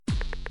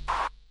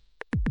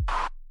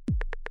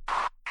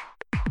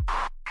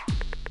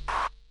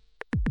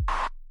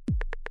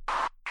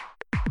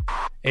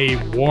A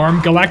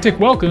warm galactic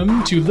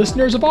welcome to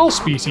listeners of all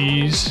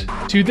species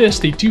to this,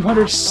 the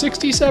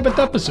 267th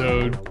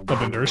episode of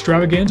the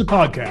Nerdstravaganza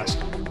podcast,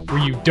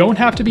 where you don't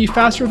have to be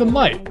faster than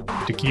light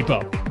to keep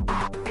up.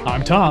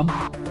 I'm Tom,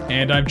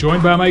 and I'm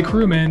joined by my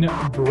crewmen,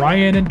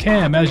 Brian and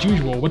Cam, as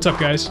usual. What's up,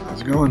 guys? How's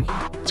it going?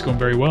 It's going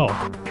very well.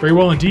 Very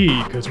well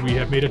indeed, because we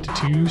have made it to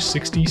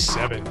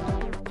 267.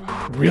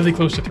 Really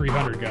close to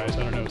 300, guys.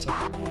 I don't know. It's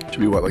like, should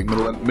be what, like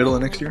middle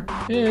of next year?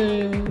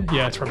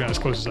 Yeah, it's probably not as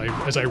close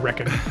as I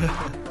reckon.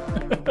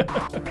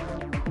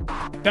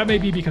 That may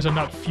be because I'm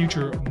not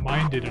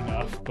future-minded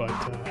enough, but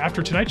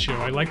after tonight's show,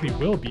 I likely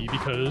will be,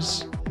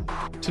 because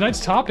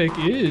tonight's topic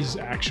is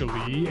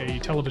actually a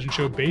television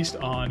show based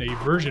on a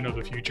version of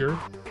the future.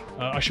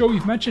 A show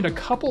we've mentioned a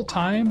couple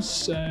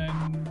times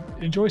and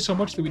enjoy so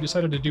much that we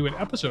decided to do an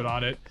episode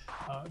on it,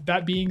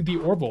 that being The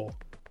Orville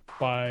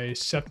by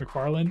Seth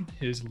MacFarlane,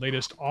 his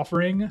latest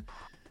offering,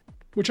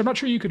 which I'm not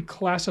sure you could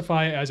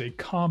classify as a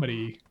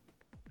comedy,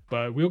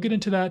 but we'll get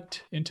into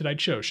that in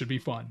tonight's show. Should be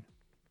fun.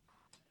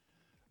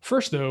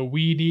 First, though,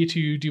 we need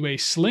to do a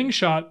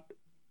slingshot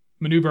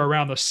maneuver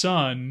around the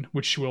sun,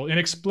 which will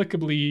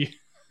inexplicably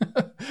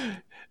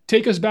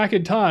take us back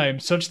in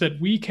time such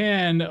that we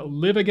can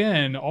live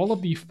again all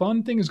of the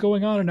fun things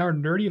going on in our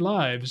nerdy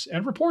lives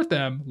and report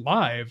them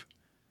live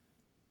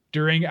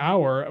during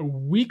our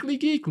weekly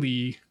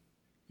weekly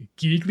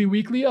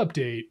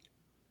update.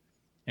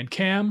 And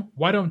Cam,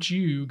 why don't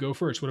you go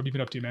first? What have you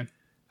been up to, man?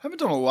 Haven't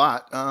done a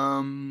lot.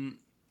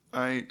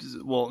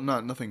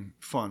 Nothing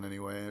fun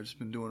anyway. I've just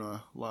been doing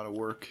a lot of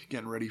work,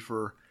 getting ready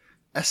for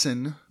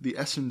Essen, the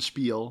Essen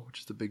Spiel,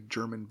 which is the big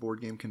German board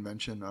game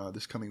convention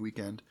this coming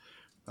weekend.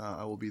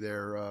 I will be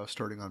there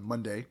starting on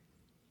Monday.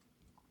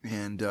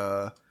 And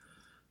so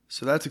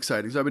that's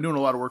exciting. So I've been doing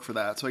a lot of work for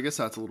that. So I guess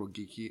that's a little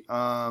geeky.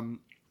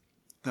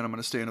 Then I'm going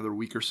to stay another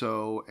week or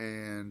so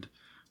and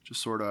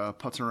just sort of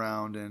putz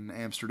around in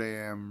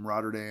Amsterdam,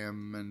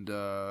 Rotterdam, and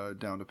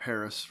down to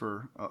Paris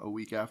for a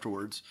week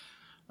afterwards.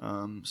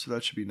 So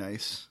that should be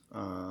nice.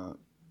 So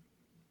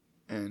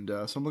I'm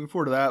looking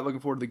forward to that. Looking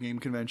forward to the game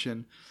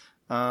convention.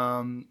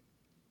 I've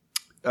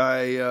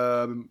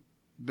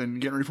been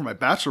getting ready for my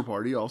bachelor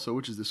party also,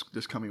 which is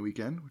this coming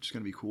weekend, which is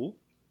going to be cool.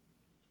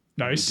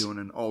 Nice. We're doing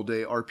an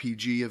all-day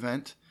RPG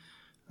event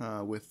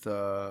with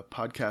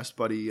podcast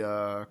buddy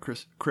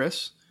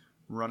Chris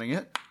running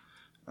it.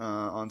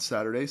 On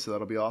Saturday, so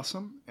that'll be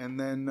awesome. And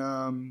then,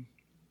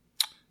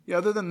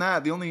 other than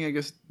that, the only, I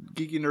guess,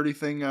 geeky nerdy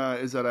thing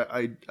is that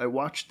I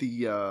watched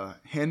the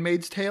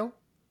Handmaid's Tale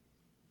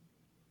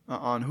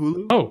on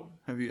Hulu. Oh,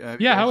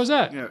 yeah. How was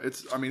that? Yeah,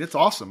 it's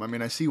awesome. I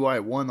mean, I see why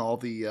it won all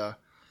the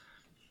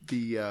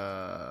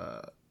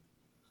Emmys,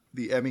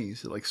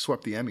 like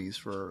swept the Emmys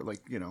for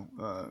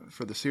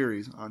for the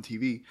series on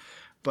TV,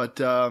 but.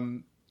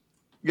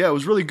 Yeah, it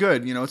was really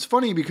good. You know, it's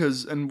funny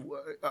because, and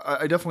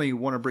I definitely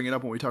want to bring it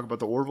up when we talk about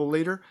the Orville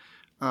later,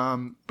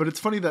 but it's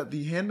funny that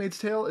The Handmaid's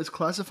Tale is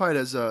classified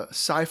as a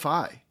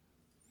sci-fi.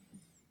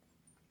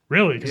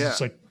 Really? Because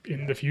it's like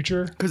in the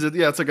future? Because,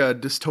 it's like a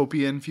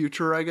dystopian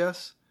future, I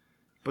guess.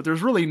 But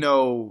there's really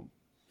no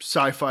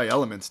sci-fi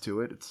elements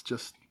to it. It's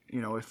just,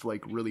 if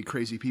like really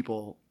crazy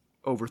people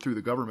overthrew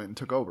the government and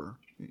took over,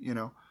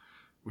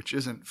 which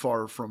isn't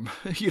far from,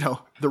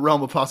 the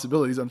realm of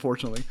possibilities,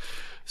 unfortunately.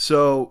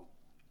 So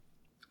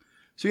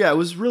yeah, it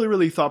was really,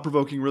 really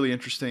thought-provoking, really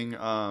interesting.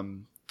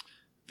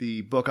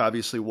 The book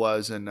obviously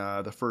was, and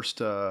the first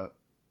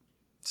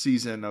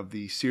season of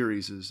the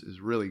series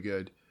is really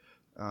good.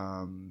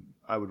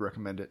 I would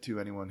recommend it to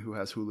anyone who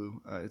has Hulu.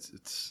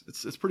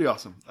 It's pretty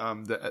awesome.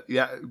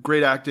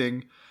 Great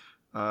acting,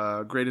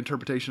 great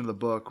interpretation of the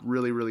book.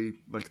 Really, really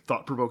like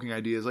thought-provoking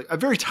ideas. Like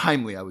very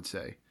timely, I would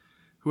say.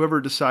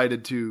 Whoever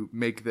decided to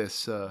make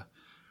this,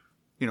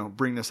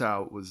 bring this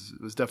out was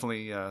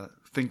definitely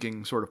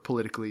thinking sort of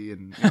politically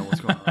and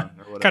what's going on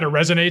or whatever. Kind of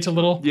resonates a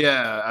little.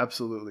 Yeah,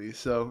 absolutely.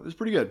 So it was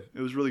pretty good.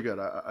 It was really good.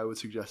 I would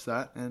suggest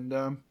that.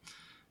 And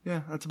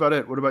that's about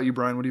it. What about you,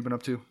 Brian? What have you been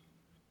up to?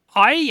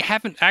 I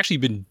haven't actually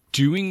been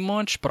doing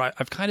much, but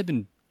I've kind of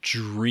been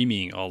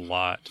dreaming a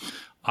lot.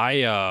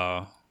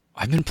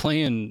 I've been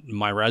playing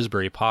my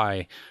Raspberry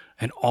Pi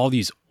and all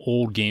these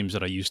old games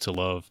that I used to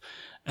love,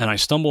 and I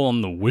stumbled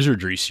on the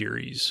Wizardry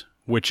series,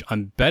 which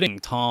I'm betting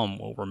Tom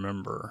will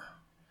remember.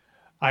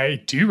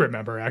 I do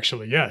remember,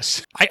 actually,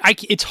 yes.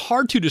 It's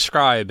hard to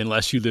describe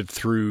unless you lived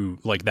through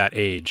like that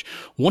age.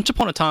 Once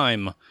upon a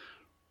time,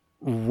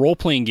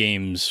 role-playing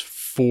games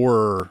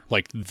for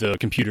like the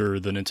computer,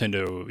 the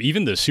Nintendo,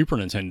 even the Super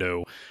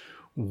Nintendo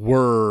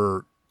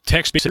were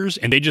text-based,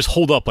 and they just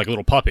hold up like a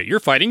little puppet. You're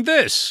fighting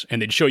this!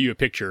 And they'd show you a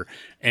picture,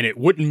 and it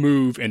wouldn't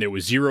move, and there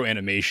was zero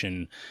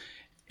animation,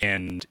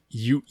 and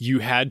you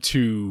had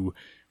to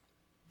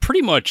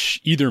pretty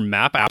much either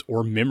map out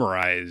or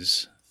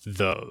memorize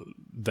the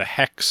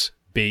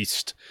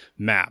hex-based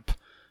map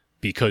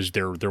because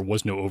there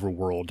was no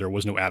overworld, there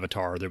was no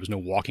avatar, there was no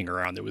walking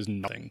around, there was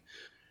nothing.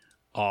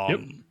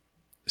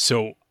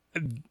 So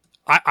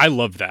I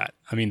love that.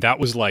 I mean, that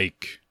was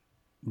like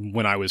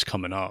when I was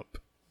coming up,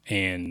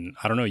 and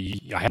I don't know, I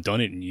haven't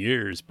done it in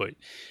years, but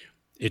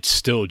it's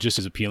still just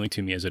as appealing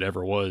to me as it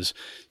ever was.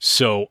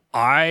 So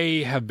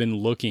I have been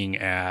looking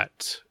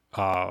at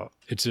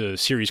it's a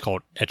series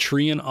called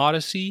Etrian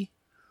Odyssey,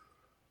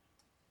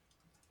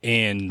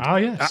 and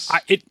yes,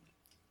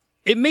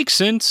 it makes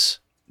sense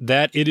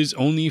that it is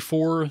only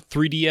for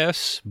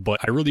 3DS,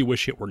 but I really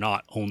wish it were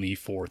not only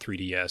for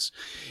 3DS.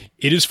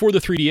 It is for the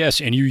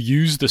 3DS, and you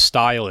use the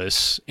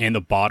stylus and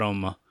the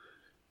bottom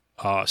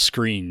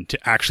screen to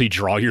actually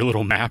draw your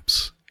little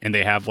maps. And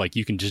they have, like,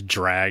 you can just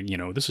drag,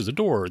 this is a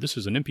door, this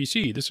is an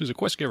NPC, this is a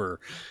quest giver,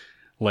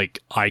 like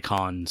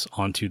icons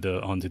onto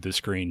the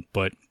screen.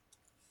 But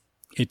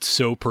it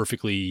so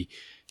perfectly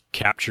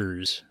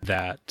captures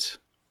that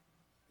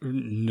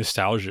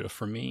nostalgia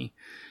for me.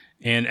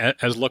 And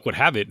as luck would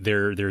have it,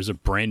 there's a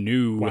brand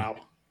new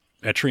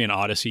Etrian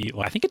Odyssey.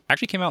 I think it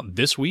actually came out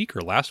this week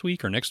or last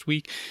week or next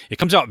week. It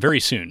comes out very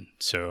soon.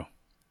 So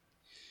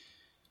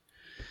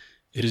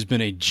it has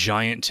been a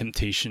giant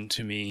temptation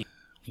to me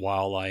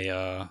while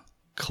I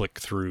click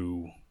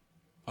through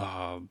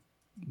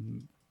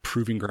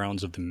Proving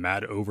Grounds of the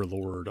Mad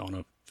Overlord on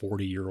a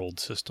 40-year-old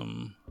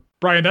system.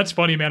 Brian, that's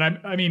funny, man.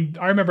 I mean,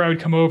 I remember I would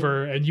come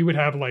over and you would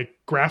have like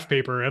graph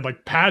paper and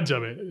like pads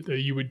of it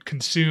that you would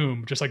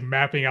consume, just like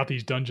mapping out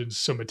these dungeons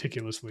so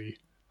meticulously.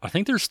 I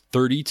think there's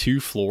 32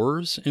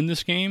 floors in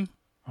this game.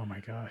 Oh my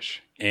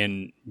gosh.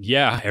 And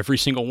yeah, every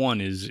single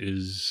one is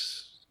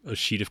a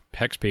sheet of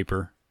hex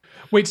paper.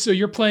 Wait, so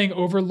you're playing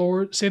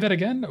Overlord? Say that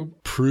again?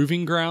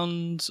 Proving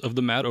Grounds of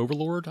the Mad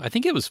Overlord? I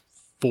think it was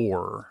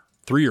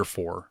 3 or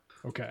 4.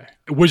 Okay.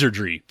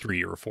 Wizardry,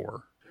 3 or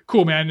 4.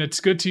 Cool, man. It's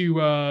good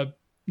to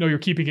know you're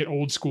keeping it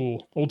old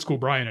school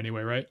Brian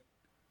anyway, right?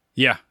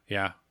 Yeah.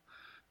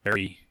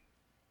 Very.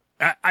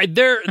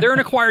 They're an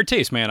acquired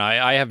taste, man.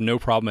 I have no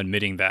problem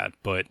admitting that,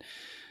 but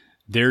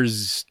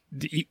there's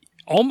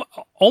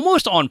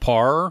almost on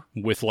par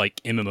with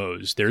like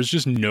MMOs. There's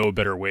just no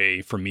better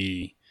way for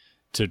me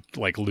to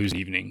like lose an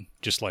evening.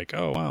 Just like,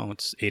 oh wow,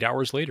 it's 8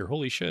 hours later.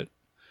 Holy shit.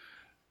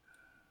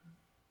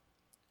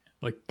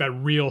 Like that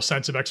real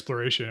sense of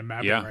exploration and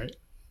mapping, right?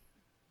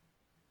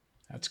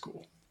 That's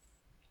cool.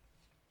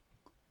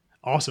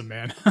 Awesome,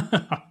 man.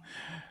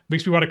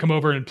 Makes me want to come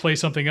over and play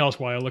something else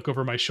while I look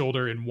over my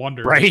shoulder and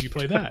wonder if you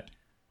play that.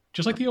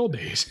 Just like the old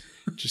days.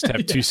 Just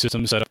have 2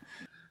 systems set up.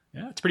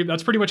 Yeah,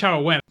 that's pretty much how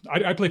it went.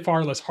 I play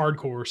far less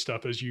hardcore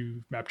stuff as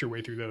you mapped your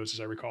way through those, as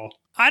I recall.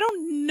 I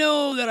don't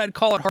know that I'd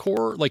call it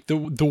hardcore. Like the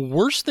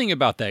worst thing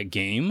about that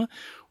game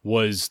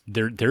was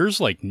there's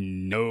like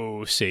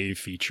no save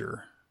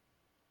feature.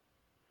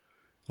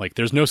 Like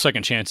there's no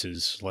second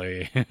chances.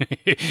 Like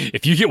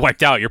if you get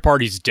wiped out, your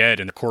party's dead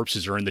and the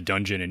corpses are in the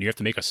dungeon and you have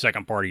to make a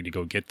second party to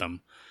go get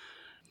them.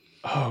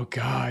 Oh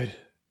God.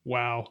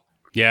 Wow.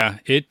 Yeah,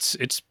 it's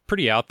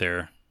pretty out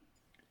there.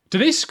 Do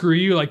they screw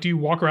you? Like, do you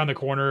walk around the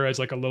corner as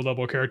like a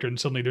low-level character and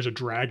suddenly there's a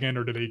dragon,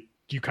 or do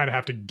you kind of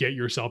have to get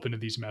yourself into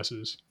these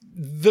messes?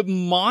 The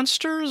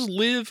monsters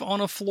live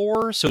on a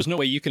floor, so there's no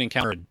way you can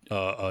encounter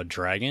a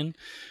dragon,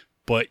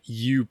 but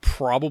you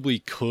probably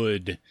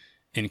could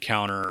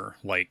encounter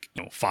like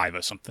 5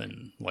 of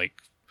something. Like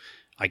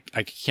I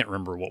can't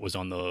remember what was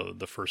on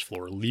the first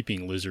floor,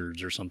 leaping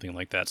lizards or something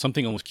like that,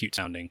 something almost cute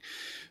sounding.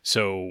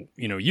 So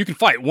you can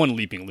fight one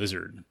leaping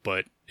lizard,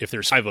 but if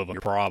there's 5 of them,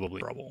 you're probably in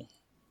trouble.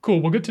 Cool.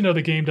 Well, good to know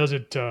the game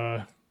doesn't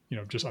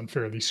just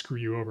unfairly screw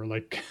you over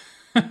like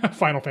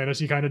Final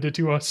Fantasy kind of did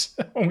to us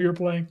when we were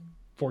playing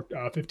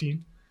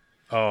 15.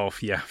 Oh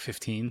yeah,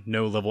 15.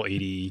 No level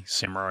 80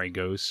 samurai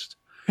ghost.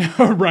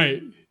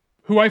 Right.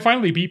 Who I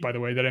finally beat, by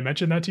the way. Did I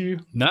mention that to you?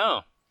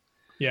 No.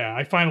 Yeah,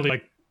 I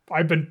finally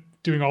I've been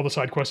doing all the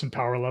side quests and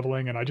power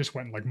leveling, and I just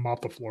went and like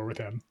mopped the floor with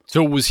him.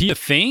 So was he a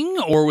thing,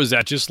 or was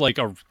that just like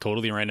a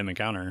totally random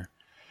encounter?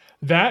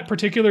 That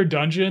particular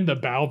dungeon, the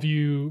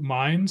Balview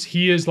Mines,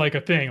 he is like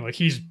a thing. Like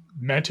he's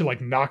meant to like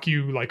knock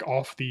you like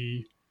off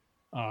the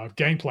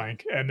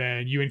gangplank, and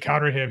then you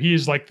encounter him. He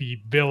is like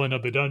the villain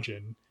of the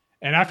dungeon.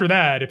 And after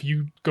that, if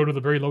you go to the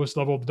very lowest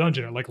level of the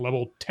dungeon at like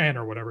level 10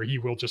 or whatever, he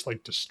will just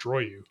like destroy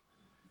you.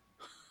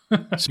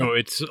 So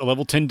it's a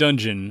level 10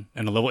 dungeon,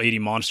 and a level 80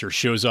 monster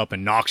shows up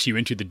and knocks you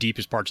into the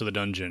deepest parts of the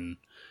dungeon.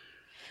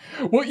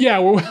 Well, yeah,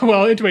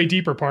 well, into a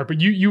deeper part, but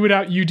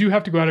you do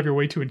have to go out of your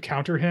way to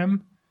encounter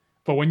him.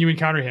 But when you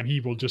encounter him, he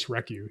will just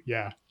wreck you.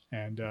 Yeah,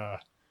 and the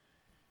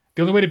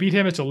only way to beat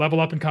him is to level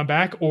up and come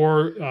back,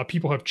 or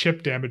people have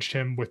chip damaged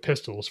him with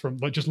pistols.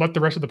 Just let the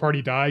rest of the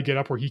party die, get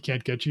up where he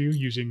can't get you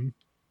using,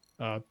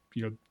 the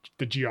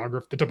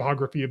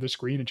topography of the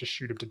screen, and just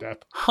shoot him to death.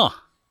 Huh.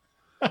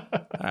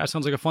 That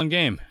sounds like a fun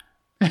game.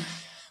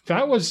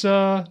 That was,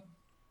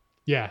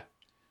 yeah.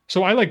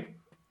 So I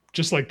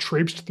just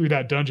traipsed through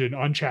that dungeon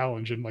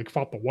unchallenged and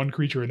fought the one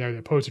creature in there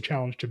that posed a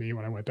challenge to me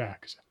when I went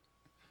back. So,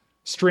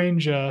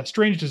 strange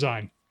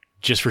design.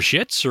 Just for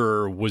shits,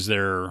 or was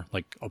there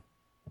a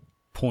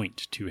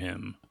point to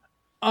him?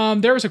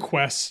 There was a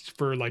quest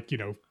for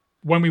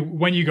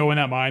when you go in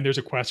that mine, there's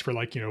a quest for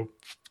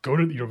go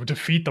to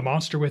defeat the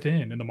monster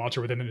within, and the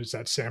monster within is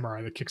that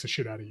samurai that kicks the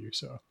shit out of you.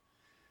 So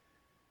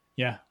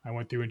yeah, I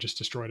went through and just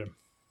destroyed him.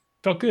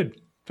 Felt good.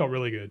 Felt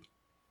really good.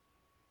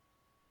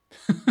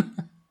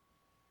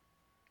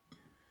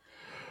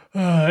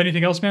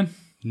 Anything else, man?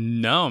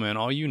 No, man,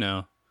 all you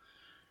know.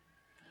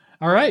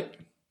 All right.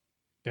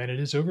 Then it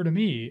is over to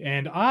me.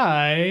 And what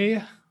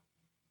have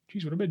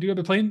I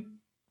been playing?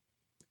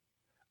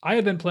 I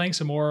have been playing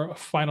some more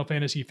Final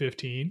Fantasy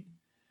 15.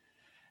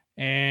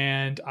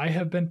 And I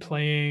have been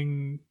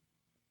playing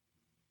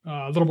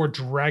a little more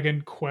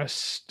Dragon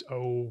Quest, I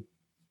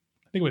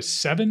think it was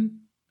 7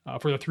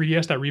 for the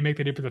 3DS, that remake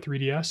they did for the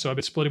 3DS. So I've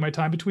been splitting my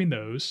time between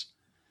those.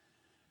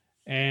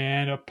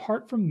 And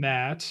apart from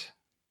that,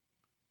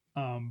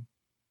 I've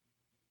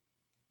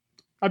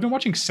been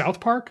watching South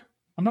Park.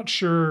 I'm not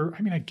sure.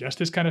 I mean, I guess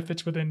this kind of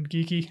fits within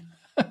geeky.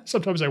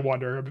 Sometimes I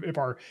wonder if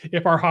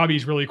our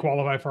hobbies really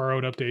qualify for our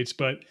own updates.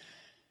 But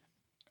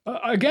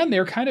again,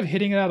 they're kind of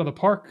hitting it out of the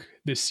park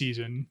this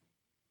season.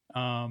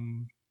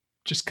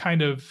 Just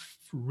kind of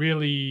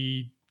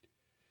really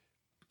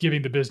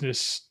giving the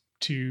business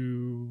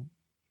to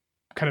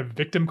kind of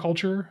victim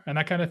culture and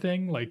that kind of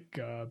thing. Like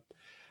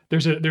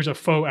there's a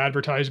faux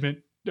advertisement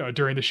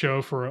during the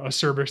show for a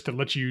service that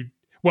lets you.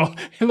 Well,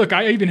 look,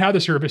 I even had the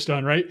service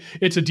done, right?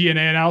 It's a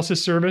DNA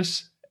analysis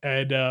service.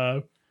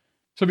 And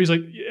somebody's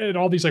like, and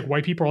all these like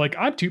white people are like,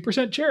 I'm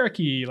 2%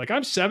 Cherokee, like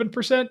I'm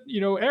 7%,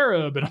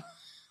 Arab, and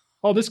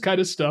all this kind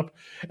of stuff.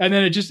 And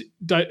then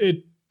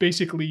it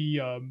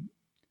basically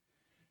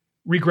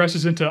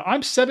regresses into,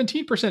 I'm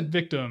 17%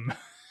 victim.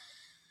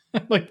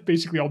 Like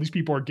basically all these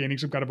people are gaining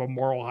some kind of a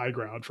moral high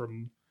ground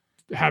from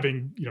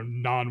having,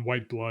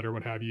 non-white blood or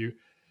what have you.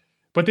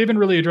 But they've been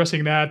really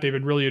addressing that. They've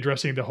been really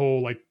addressing the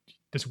whole, like,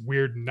 this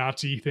weird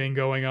Nazi thing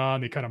going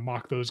on. They kind of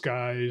mock those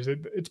guys.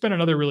 It's been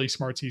another really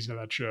smart season of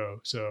that show.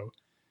 So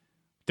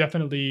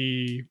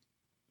definitely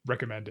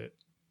recommend it.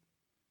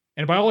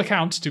 And by all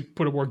accounts, to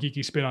put a more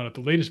geeky spin on it,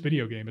 the latest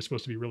video game is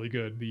supposed to be really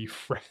good. The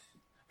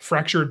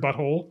Fractured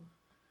Butthole.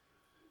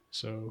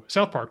 So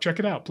South Park, check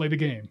it out. Play the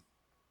game.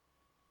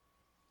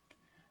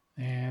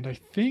 And I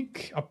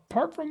think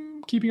apart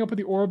from keeping up with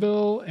the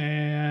Orville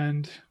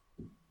and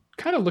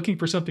kind of looking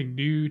for something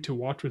new to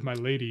watch with my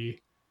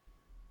lady,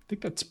 I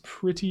think that's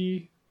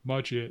pretty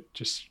much it.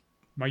 Just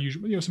my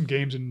usual, some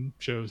games and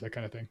shows, that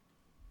kind of thing.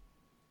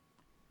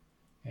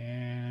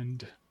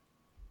 And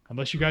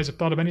unless you guys have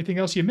thought of anything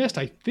else you missed,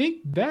 I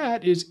think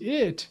that is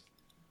it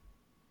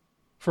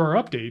for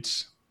our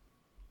updates,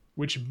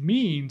 which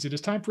means it is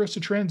time for us to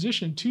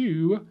transition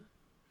to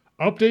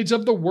Updates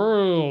of the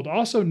World,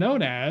 also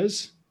known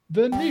as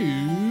the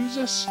News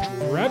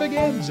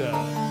Extravaganza.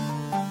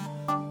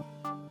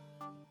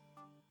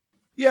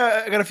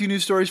 Yeah, I got a few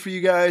news stories for you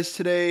guys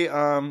today.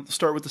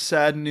 Start with the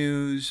sad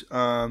news.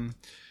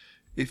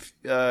 If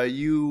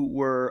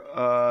you're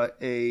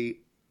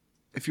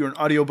an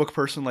audiobook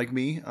person like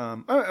me,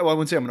 I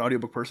wouldn't say I'm an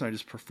audiobook person. I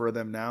just prefer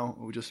them now,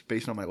 just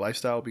based on my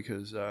lifestyle,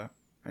 because I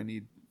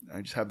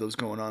just have those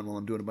going on while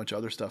I'm doing a bunch of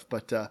other stuff.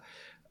 But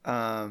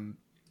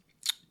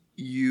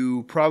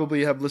you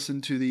probably have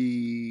listened to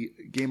the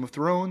Game of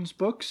Thrones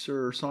books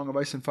or Song of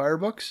Ice and Fire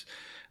books,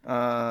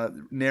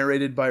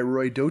 narrated by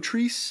Roy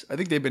Dotrice. I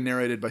think they've been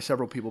narrated by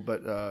several people,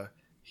 but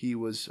he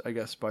was, I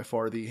guess, by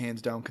far the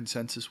hands-down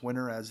consensus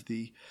winner as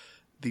the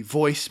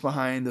voice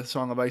behind the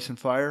Song of Ice and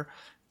Fire.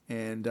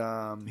 And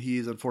he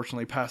has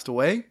unfortunately passed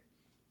away.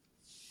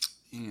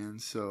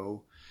 And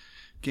so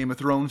Game of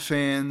Thrones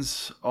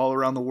fans all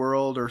around the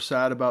world are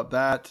sad about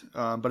that.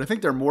 But I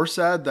think they're more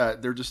sad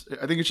that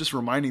I think it's just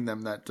reminding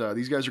them that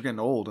these guys are getting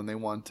old and they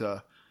want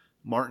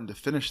Martin to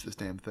finish this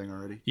damn thing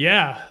already.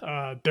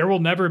 Yeah. There will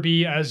never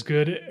be as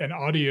good an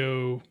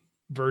audio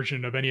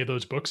version of any of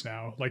those books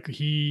now. Like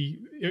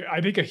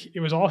I think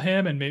it was all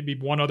him and maybe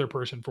one other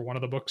person for one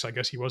of the books. I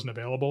guess he wasn't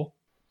available.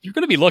 You're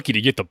going to be lucky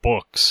to get the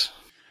books.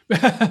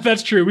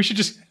 That's true. We should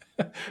just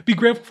be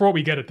grateful for what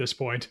we get at this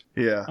point.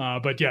 Yeah.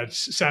 But yeah,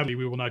 sadly,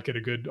 we will not get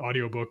a good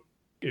audiobook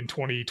in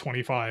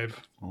 2025.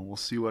 Well, we'll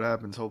see what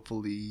happens.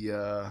 Hopefully,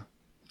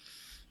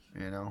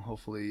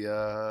 hopefully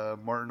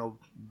Martin will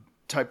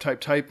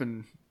type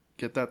and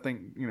get that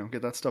thing,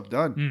 get that stuff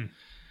done.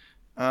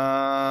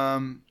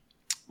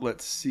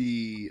 Let's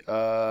see.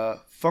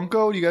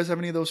 Funko. Do you guys have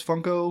any of those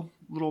Funko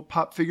little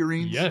pop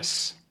figurines?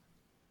 Yes.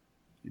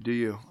 Do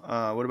you?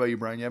 What about you,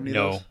 Brian? You have any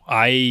of those?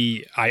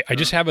 I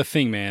just have a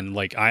thing, man.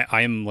 Like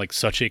I am like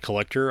such a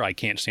collector. I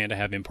can't stand to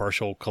have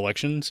impartial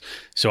collections,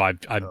 so I've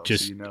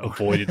just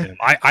avoided them.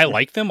 I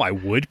like them. I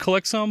would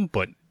collect some,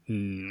 but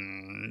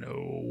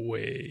no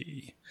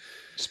way.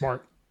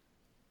 Smart.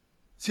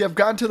 See, I've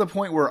gotten to the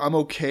point where I'm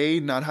okay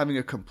not having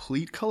a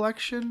complete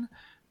collection,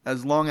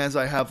 as long as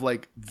I have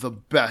like the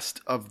best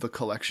of the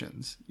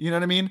collections. You know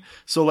what I mean?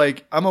 So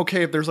like, I'm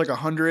okay if there's like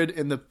 100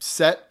 in the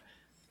set.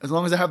 As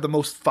long as I have the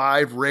most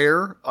 5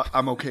 rare,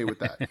 I'm okay with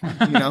that.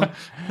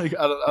 Like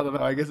I don't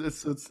know. I guess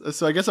it's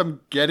so. I guess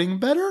I'm getting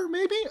better.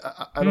 Maybe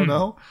I don't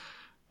know.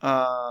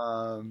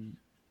 I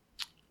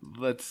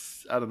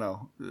don't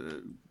know.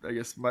 I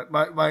guess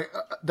my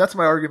that's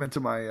my argument to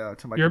my.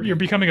 You're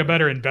becoming a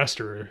better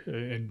investor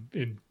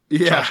in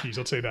tchotchkes.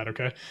 Let's say that.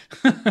 Okay.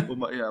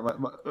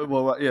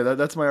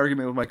 That's my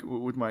argument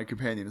with my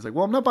companion. It's like,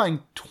 well, I'm not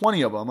buying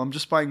 20 of them. I'm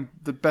just buying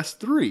the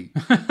best 3.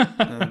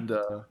 And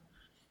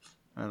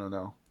I don't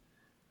know.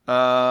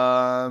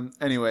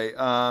 Anyway,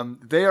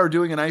 they are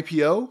doing an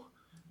IPO.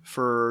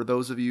 For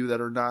those of you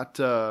that are not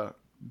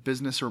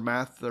business or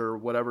math or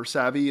whatever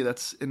savvy,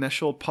 that's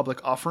initial public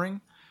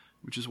offering,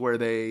 which is where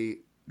they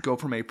go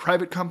from a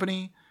private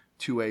company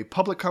to a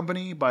public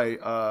company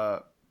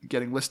by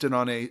getting listed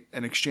on an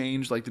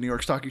exchange like the New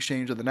York Stock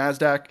Exchange or the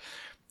NASDAQ,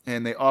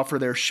 and they offer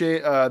their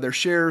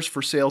shares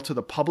for sale to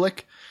the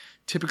public.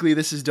 Typically,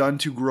 this is done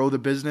to grow the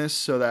business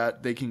so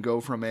that they can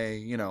go from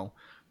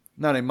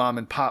not a mom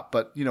and pop,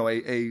 but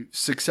a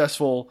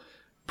successful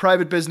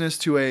private business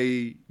to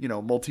a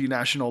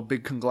multinational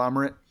big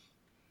conglomerate.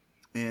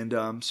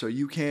 And so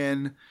you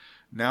can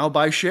now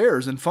buy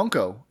shares in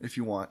Funko if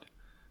you want.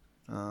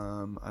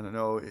 I don't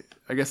know.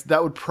 I guess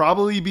that would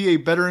probably be a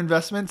better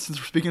investment, since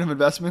we're speaking of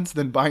investments,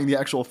 than buying the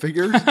actual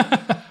figures.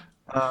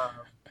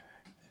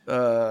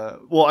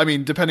 Well, I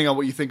mean, depending on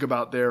what you think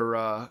about their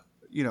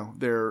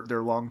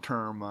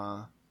long-term,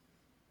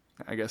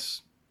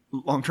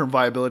 long-term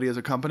viability as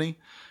a company.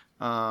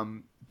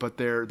 But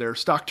their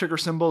stock ticker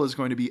symbol is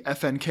going to be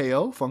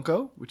FNKO,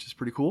 Funko, which is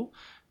pretty cool.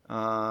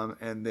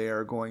 And they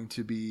are going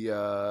to be,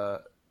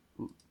 they're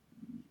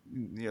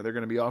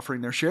going to be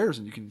offering their shares,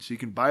 and you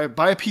can buy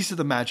a piece of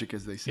the magic,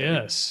 as they say.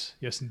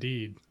 Yes,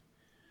 indeed.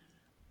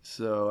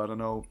 So I don't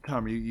know,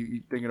 Tom,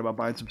 you thinking about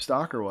buying some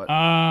stock or what?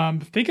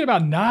 Thinking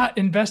about not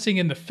investing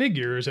in the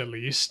figures, at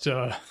least.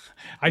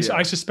 I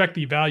suspect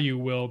the value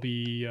will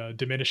be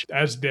diminished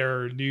as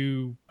their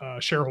new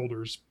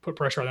shareholders put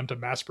pressure on them to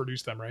mass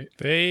produce them, right?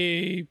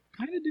 They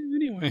kind of do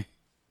anyway.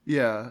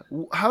 Yeah.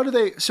 How do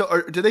they?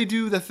 So do they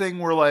do the thing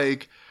where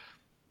like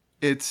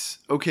it's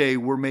okay?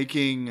 We're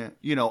making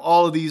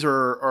all of these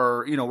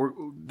are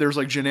there's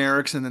like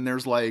generics, and then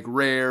there's like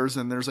rares,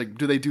 and there's like,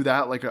 do they do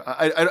that? Like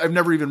I've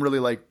never even really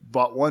like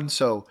bought one,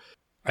 so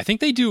I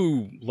think they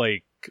do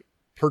like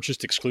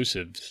purchased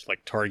exclusives.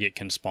 Like Target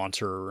can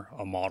sponsor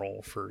a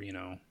model for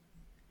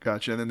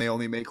Gotcha. And then they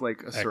only make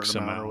like a X certain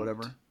amount or amount.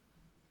 whatever.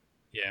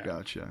 Yeah.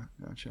 Gotcha.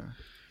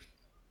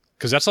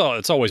 Because that's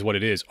always what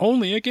it is.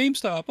 Only at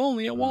GameStop,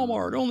 only at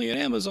Walmart, only at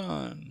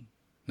Amazon.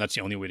 That's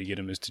the only way to get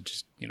them, is to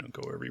just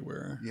go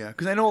everywhere. Yeah,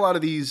 because I know a lot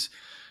of these,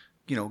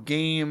 not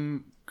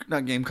game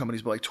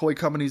companies, but like toy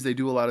companies, they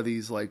do a lot of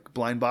these like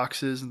blind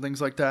boxes and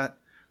things like that.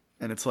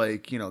 And it's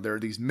like there are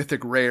these mythic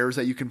rares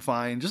that you can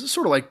find, just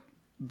sort of like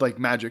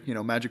Magic,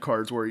 Magic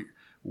cards, where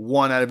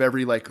one out of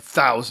every like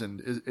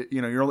 1,000 is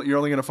you're only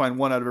going to find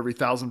one out of every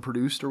 1,000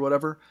 produced or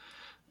whatever.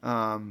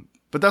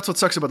 But that's what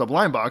sucks about the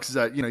blind box, is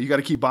that you got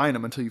to keep buying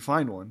them until you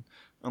find one,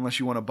 unless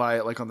you want to buy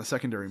it like on the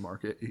secondary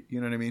market.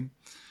 You know what I mean?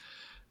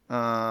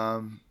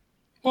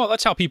 Well,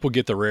 that's how people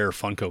get the rare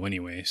Funko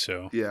anyway.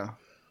 So yeah.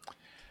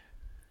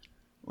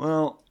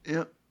 Well,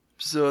 yep.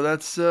 So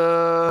that's you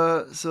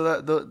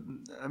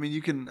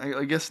can,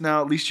 I guess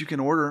now at least you can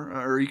order,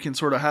 or you can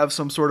sort of have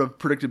some sort of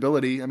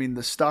predictability. I mean,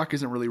 the stock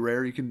isn't really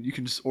rare. You can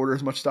just order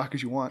as much stock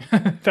as you want.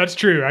 That's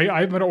true.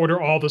 I'm going to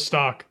order all the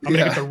stock. I'm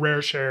going to get the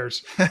rare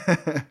shares.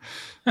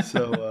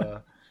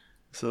 So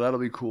that'll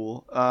be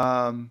cool.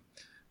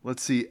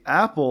 Let's see.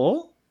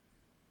 Apple.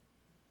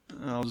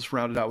 I'll just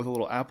round it out with a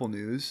little Apple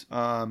news.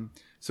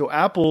 So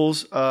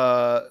Apple's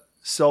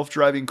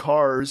self-driving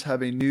cars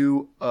have a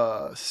new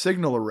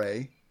signal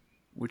array,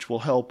 which will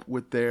help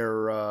with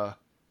their,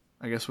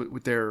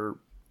 with their,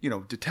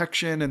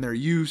 detection and their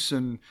use,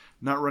 and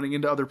not running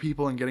into other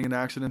people and getting into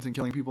accidents and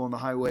killing people on the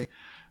highway.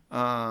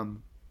 I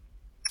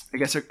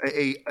guess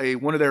a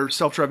one of their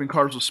self-driving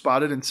cars was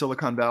spotted in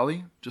Silicon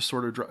Valley, just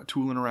sort of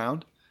tooling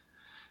around.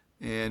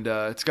 And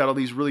it's got all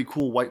these really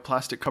cool white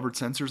plastic covered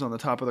sensors on the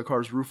top of the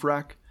car's roof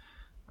rack.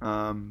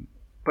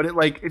 But it,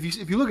 like,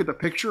 if you look at the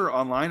picture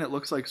online, it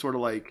looks like sort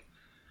of like,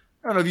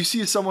 I don't know, if you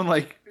see someone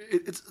like,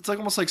 it's like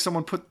almost like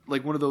someone put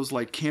like one of those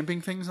like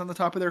camping things on the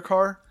top of their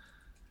car.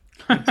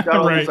 It's got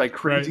all these like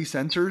crazy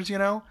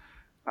sensors,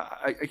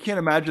 I can't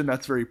imagine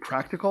that's very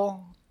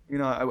practical.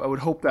 I would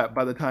hope that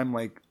by the time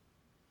like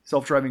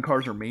self-driving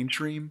cars are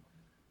mainstream,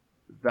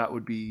 that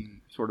would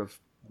be sort of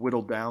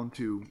whittled down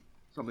to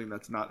something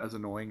that's not as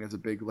annoying as a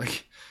big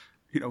like,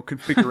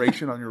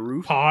 configuration on your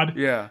roof. Pod.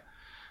 Yeah.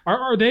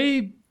 Are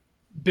they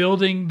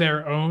building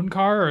their own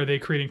car, or are they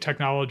creating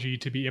technology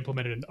to be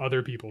implemented in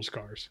other people's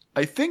cars?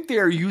 I think they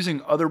are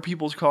using other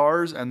people's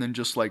cars and then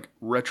just like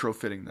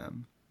retrofitting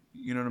them.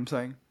 You know what I'm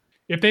saying?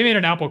 If they made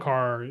an Apple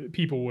car,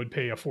 people would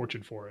pay a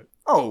fortune for it.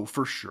 Oh,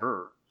 for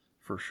sure.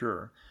 For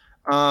sure.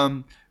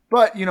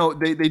 But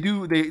they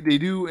do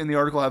in the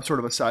article have sort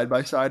of a side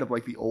by side of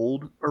like the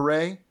old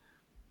array,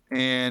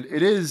 and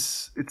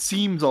it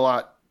seems a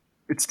lot.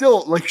 It's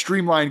still like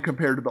streamlined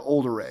compared to the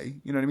old array.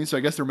 You know what I mean? So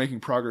I guess they're making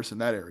progress in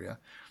that area.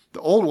 The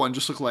old one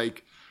just looked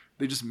like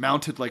they just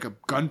mounted like a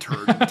gun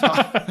turret on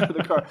top of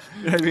the car.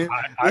 You know what I mean?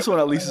 This one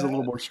at least is a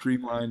little more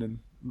streamlined and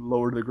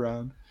lower to the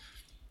ground.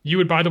 You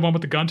would buy the one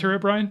with the gun turret,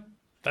 Brian?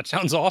 That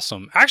sounds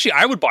awesome. Actually,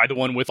 I would buy the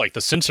one with like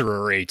the sensor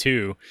array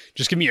too.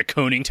 Just give me a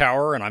coning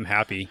tower and I'm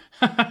happy.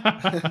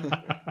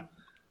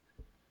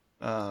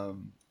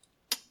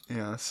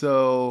 Yeah.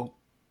 So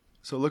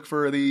So look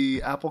for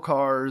the Apple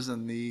cars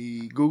and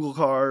the Google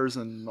cars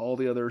and all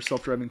the other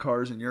self-driving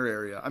cars in your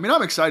area. I mean,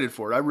 I'm excited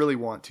for it. I really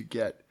want to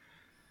get.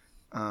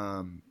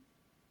 I'm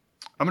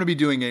going to be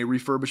doing a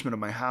refurbishment of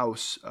my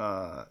house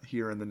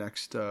here in the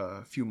next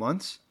few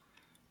months,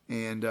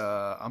 and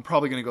I'm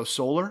probably going to go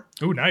solar.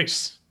 Oh,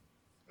 nice.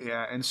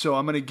 Yeah, and so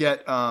I'm gonna get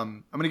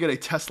a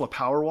Tesla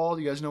Powerwall.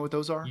 Do you guys know what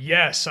those are?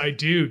 Yes, I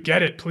do.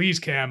 Get it, please,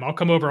 Cam. I'll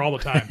come over all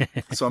the time.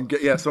 So I'm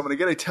gonna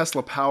get a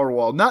Tesla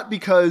Powerwall, not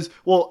because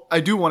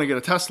I do want to get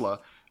a Tesla,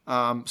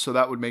 so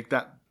that would make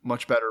that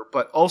much better,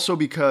 but also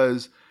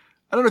because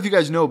I don't know if you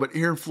guys know, but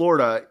here in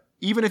Florida,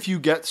 even if you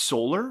get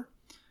solar,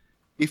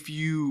 if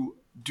you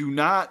do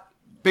not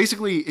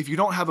if you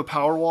don't have a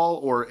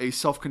Powerwall or a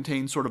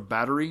self-contained sort of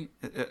battery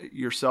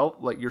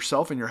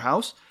yourself in your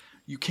house.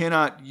 You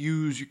can't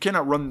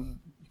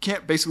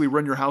basically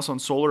run your house on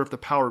solar if the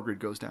power grid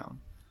goes down.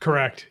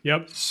 Correct.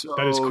 Yep. So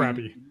that is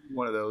crappy.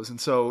 One of those.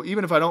 And so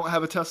even if I don't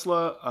have a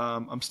Tesla,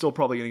 I'm still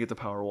probably going to get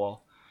the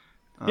Powerwall.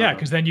 Yeah,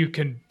 because then you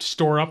can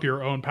store up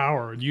your own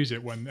power and use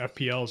it when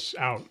FPL's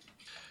out.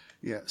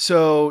 Yeah.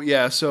 So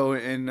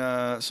I'm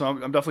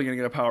definitely going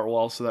to get a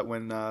Powerwall so that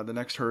when the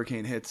next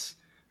hurricane hits,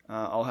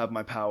 I'll have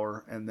my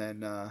power, and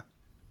then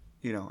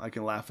I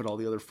can laugh at all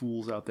the other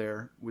fools out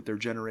there with their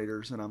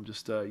generators, and I'm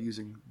just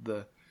using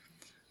the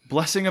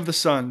blessing of the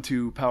sun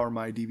to power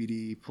my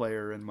DVD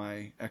player and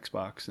my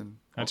Xbox and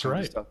that's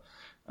right. Stuff.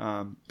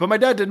 But my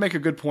dad did make a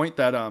good point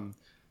that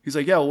he's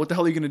like, yeah, well, what the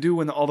hell are you going to do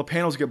when all the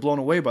panels get blown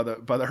away by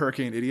the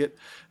hurricane, idiot?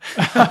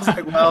 I was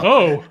like,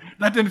 well,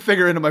 that didn't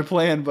figure into my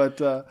plan, but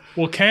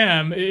well,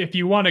 Cam, if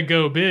you want to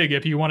go big,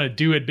 if you want to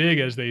do it big,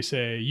 as they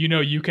say,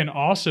 you can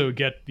also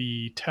get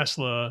the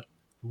Tesla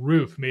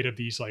roof made of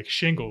these like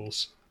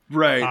shingles.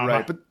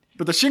 Right.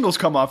 But the shingles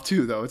come off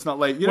too, though. It's not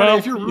like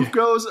if your roof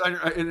goes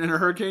in a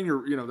hurricane,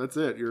 that's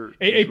it. You're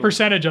a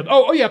percentage of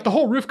if the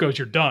whole roof goes,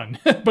 you're done.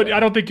 But yeah. I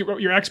don't think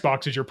your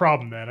Xbox is your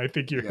problem. Then I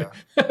think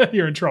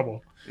you're in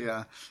trouble.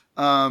 Yeah.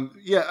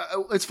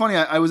 It's funny.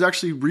 I was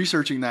actually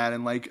researching that,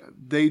 and like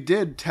they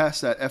did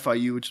tests at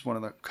FIU, which is one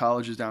of the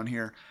colleges down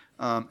here,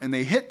 and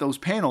they hit those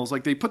panels.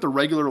 Like they put the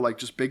regular like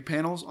just big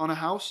panels on a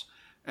house,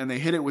 and they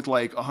hit it with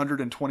like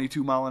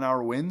 122 mile an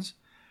hour winds.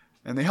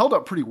 And they held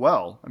up pretty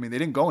well. I mean, they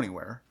didn't go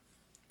anywhere.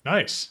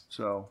 Nice.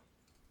 So,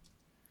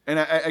 and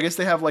I guess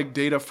they have like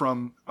data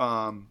from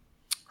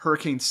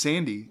Hurricane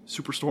Sandy,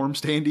 Superstorm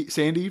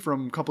Sandy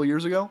from a couple of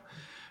years ago.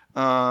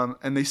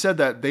 And they said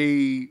that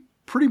they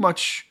pretty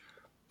much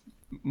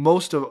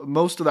most of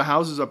the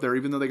houses up there,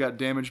 even though they got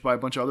damaged by a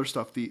bunch of other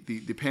stuff,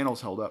 the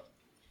panels held up.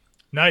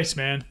 Nice,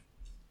 man.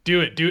 Do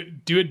it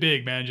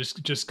big, man.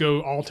 Just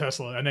go all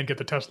Tesla and then get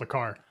the Tesla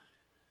car.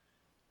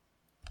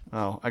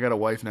 Oh, I got a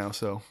wife now,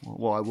 so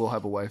I will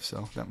have a wife,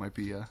 so that might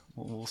be.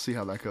 We'll see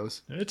how that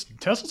goes.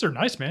 Teslas are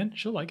nice, man.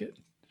 She'll like it.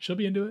 She'll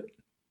be into it.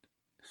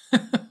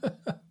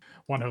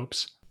 One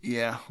hopes.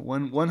 Yeah,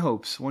 one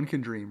hopes. One can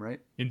dream, right?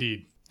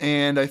 Indeed.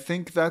 And I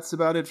think that's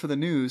about it for the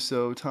news.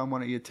 So, Tom, why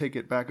don't you take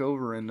it back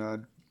over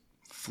and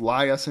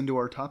fly us into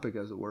our topic,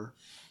 as it were?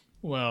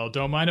 Well,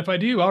 don't mind if I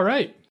do. All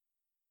right.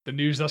 The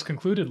news thus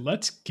concluded.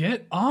 Let's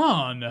get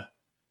on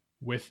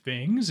with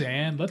things,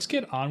 and let's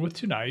get on with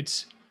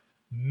tonight's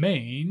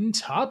main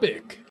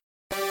topic.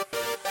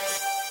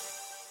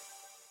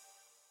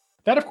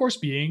 That, of course,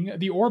 being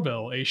the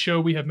Orville, a show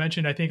we have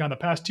mentioned, I think, on the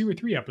past 2 or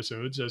 3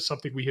 episodes as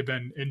something we have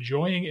been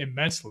enjoying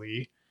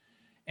immensely,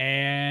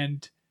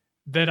 and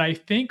that I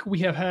think we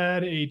have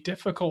had a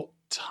difficult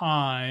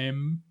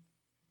time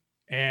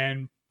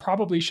and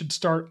probably should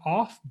start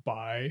off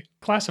by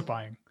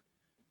classifying.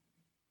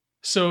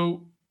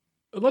 So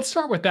let's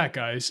start with that,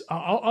 guys.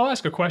 I'll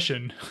ask a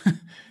question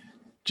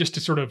just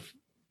to sort of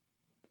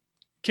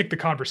kick the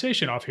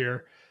conversation off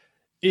here.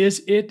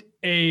 Is it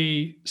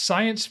a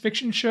science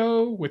fiction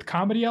show with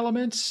comedy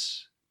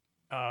elements,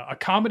 a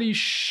comedy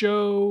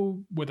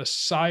show with a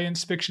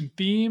science fiction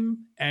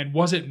theme, and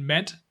was it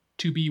meant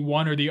to be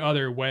one or the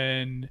other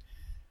when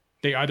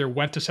they either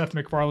went to Seth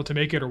MacFarlane to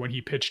make it or when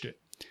he pitched it?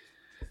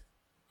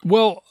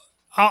 Well,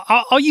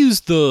 I'll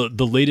use the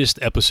latest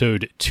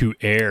episode to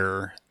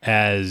air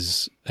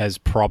as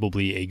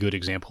probably a good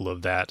example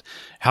of that.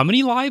 How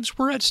many lives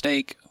were at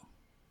stake?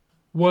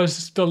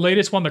 Was the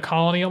latest one the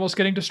colony almost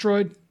getting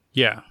destroyed?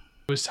 Yeah.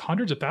 It was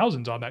hundreds of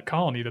thousands on that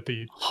colony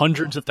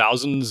hundreds of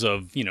thousands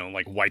of,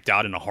 like wiped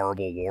out in a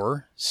horrible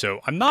war.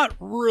 So I'm not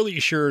really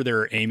sure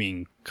they're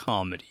aiming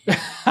comedy.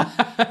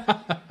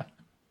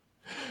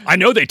 I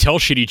know they tell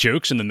shitty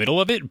jokes in the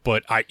middle of it,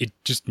 but it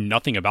just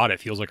nothing about it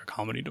feels like a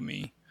comedy to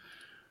me.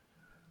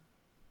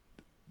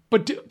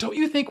 But don't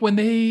you think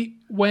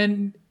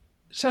when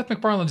Seth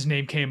MacFarlane's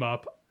name came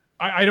up,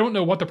 I don't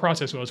know what the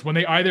process was, when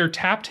they either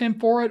tapped him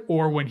for it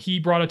or when he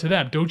brought it to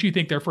them, don't you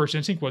think their first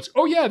instinct was,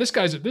 oh yeah, it's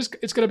going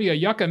to be a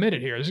yucca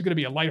minute here. This is going to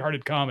be a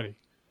lighthearted comedy.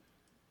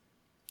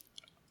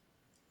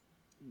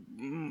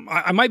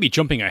 I might be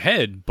jumping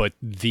ahead, but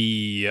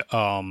the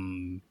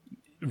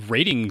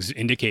ratings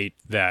indicate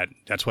that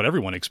that's what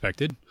everyone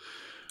expected.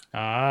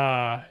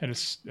 And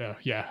it's,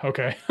 yeah,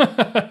 okay.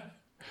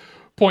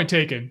 Point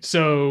taken.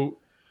 So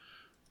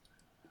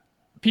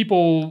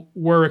people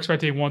were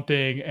expecting one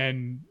thing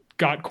and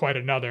got quite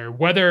another.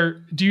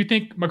 Do you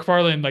think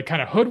McFarlane like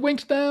kind of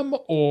hoodwinked them,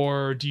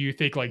 or do you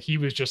think like he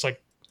was just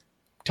like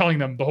telling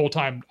them the whole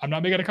time, I'm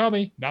not making a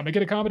comedy, not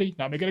making a comedy,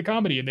 not making a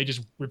comedy, and they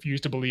just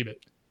refused to believe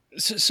it?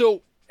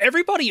 So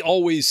everybody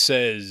always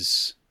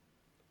says,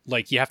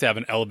 like, you have to have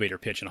an elevator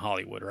pitch in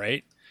Hollywood,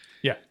 right?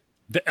 Yeah.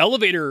 The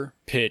elevator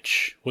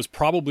pitch was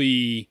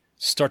probably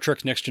Star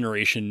Trek Next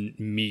Generation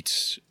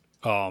meets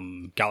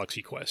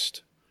Galaxy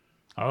Quest.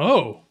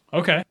 Oh,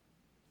 okay.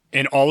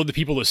 And all of the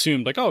people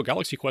assumed, like, oh,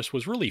 Galaxy Quest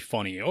was really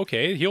funny.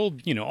 Okay, he'll,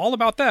 all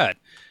about that.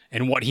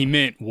 And what he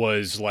meant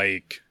was,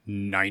 like,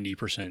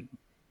 90%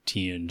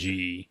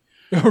 TNG.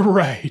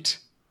 Right.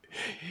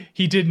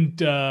 He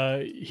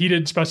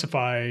didn't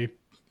specify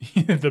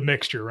the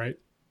mixture, right?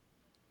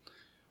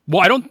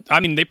 Well,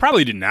 they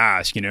probably didn't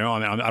ask, I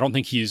don't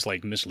think he's,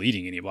 like,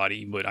 misleading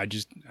anybody, but I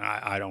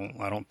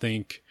don't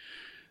think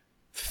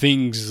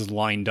things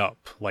lined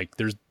up. Like,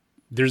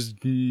 there's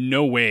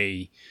no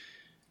way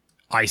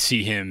I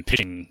see him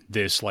pitching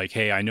this like,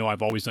 hey, I know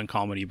I've always done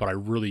comedy, but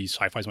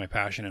sci-fi's my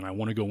passion and I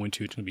want to go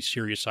into it. It's going to be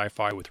serious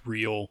sci-fi with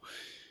real,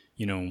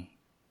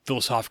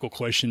 philosophical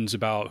questions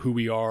about who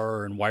we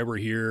are and why we're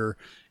here.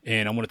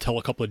 And I'm going to tell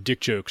a couple of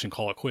dick jokes and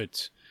call it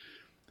quits.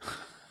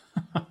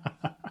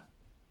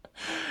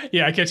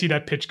 Yeah, I can't see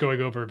that pitch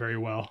going over very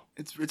well.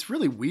 It's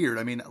really weird.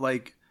 I mean,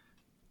 like,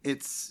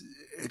 it's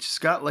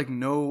just got like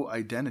no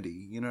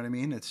identity. You know what I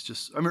mean? It's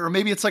just, or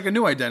maybe it's like a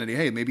new identity.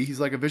 Hey, maybe he's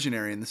like a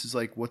visionary and this is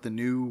like what the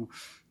new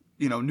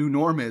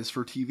norm is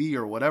for TV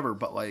or whatever.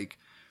 But like,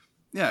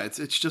 yeah, it's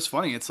just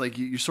funny. It's like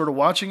you're sort of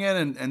watching it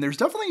and there's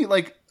definitely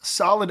like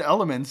solid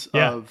elements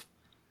of,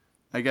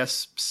 I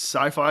guess,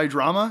 sci-fi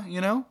drama,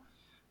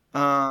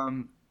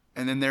 and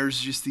then there's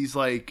just these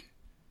like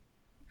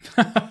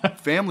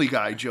Family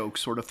Guy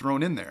jokes sort of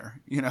thrown in there,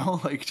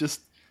 like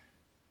just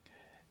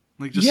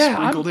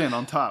sprinkled in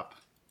on top.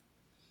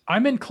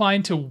 I'm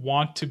inclined to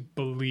want to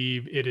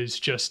believe it is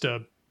just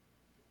a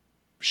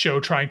show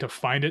trying to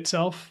find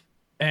itself,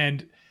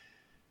 and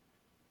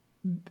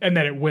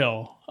that it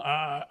will.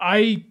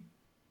 I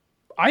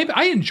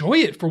enjoy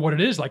it for what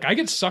it is. Like, I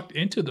get sucked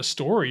into the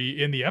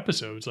story in the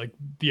episodes, like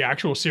the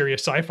actual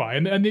serious sci-fi,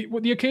 and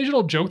the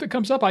occasional joke that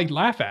comes up, I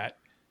laugh at.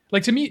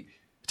 Like, to me,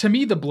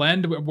 the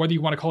blend, whether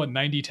you want to call it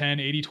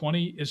 90-10,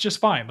 80-20, is just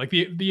fine. Like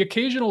the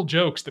occasional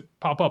jokes that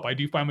pop up, I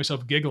do find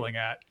myself giggling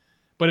at,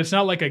 but it's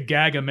not like a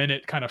gag a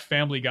minute kind of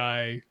Family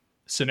Guy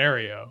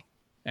scenario.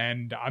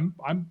 And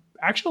I'm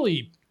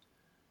actually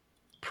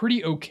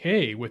pretty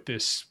okay with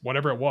this,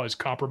 whatever it was,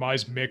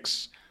 compromise,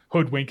 mix,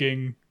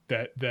 hoodwinking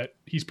that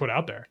he's put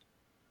out there.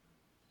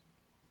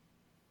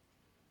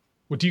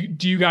 Well,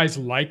 do you guys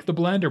like the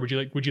blend, or would you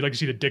like to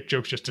see the dick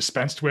jokes just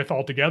dispensed with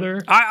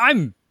altogether?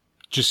 I'm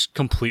just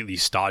completely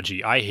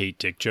stodgy. I hate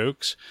dick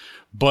jokes,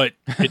 but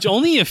it's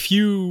only a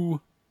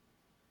few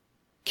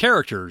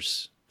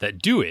characters that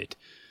do it.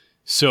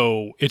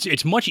 So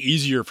it's much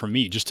easier for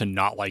me just to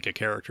not like a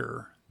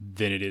character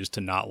than it is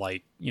to not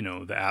like,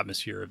 the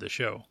atmosphere of the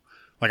show.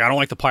 Like, I don't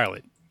like the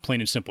pilot, plain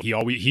and simple.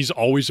 He's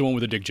always the one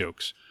with the dick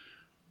jokes.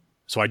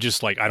 So I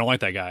just I don't like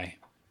that guy,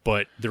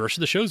 but the rest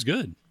of the show's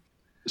good.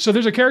 So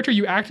there's a character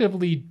you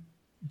actively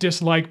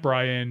dislike,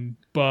 Brian,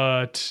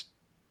 but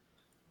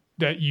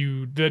that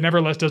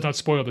nevertheless does not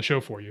spoil the show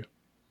for you.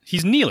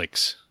 He's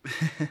Neelix.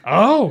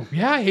 Oh,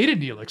 yeah, I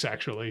hated Neelix,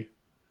 actually.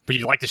 But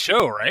you like the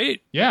show,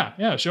 right? Yeah,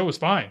 the show was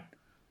fine.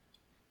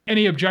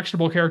 Any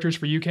objectionable characters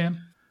for you, Cam?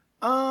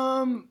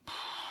 I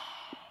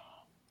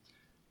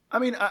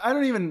mean, I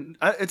don't even...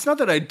 it's not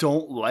that I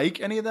don't like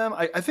any of them.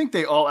 I think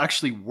they all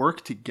actually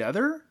work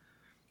together,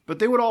 but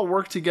they would all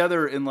work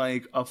together in,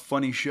 like, a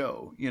funny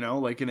show,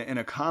 like in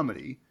a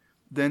comedy.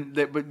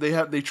 But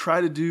they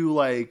try to do,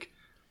 like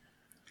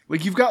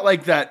you've got,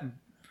 like, that...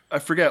 I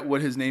forget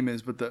what his name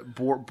is, but the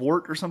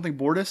Bort or something,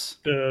 Bortus?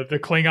 The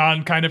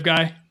Klingon kind of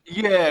guy?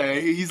 Yeah,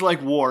 he's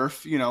like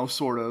Worf,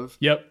 sort of.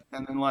 Yep.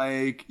 And then,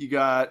 like, you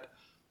got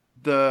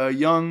the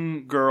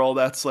young girl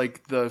that's,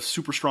 like, the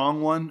super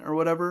strong one or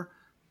whatever.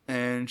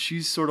 And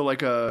she's sort of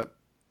like what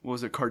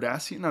was it,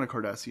 Cardassian? Not a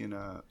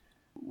Cardassian.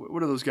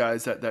 What are those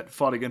guys that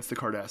fought against the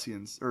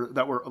Cardassians? Or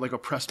that were, like,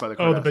 oppressed by the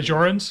Cardassians? Oh, the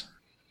Bajorans?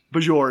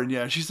 Bajoran,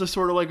 yeah. She's just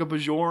sort of like a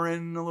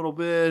Bajoran a little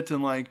bit.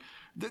 And, like,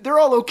 they're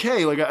all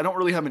okay. Like, I don't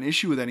really have an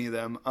issue with any of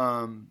them.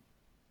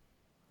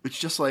 It's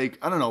just like,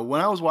 I don't know.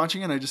 When I was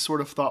watching it, I just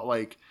sort of thought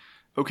like,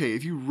 okay,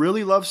 if you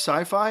really love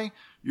sci-fi,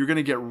 you're going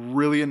to get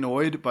really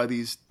annoyed by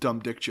these dumb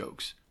dick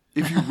jokes.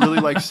 If you really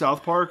like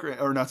South Park,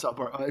 or not South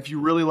Park, if you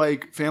really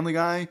like Family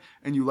Guy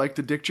and you like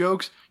the dick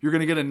jokes, you're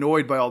going to get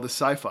annoyed by all this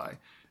sci-fi.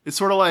 It's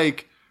sort of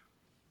like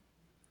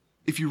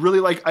if you really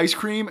like ice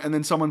cream and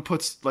then someone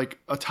puts like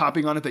a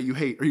topping on it that you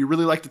hate, or you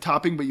really like the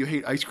topping but you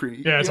hate ice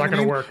cream. Yeah, it's not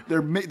going to work.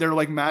 They're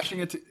like mashing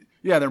it.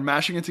 They're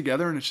mashing it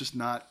together, and it's just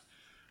not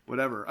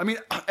whatever. I mean,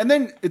 and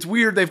then it's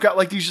weird. They've got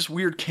like these just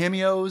weird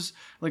cameos.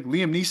 Like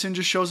Liam Neeson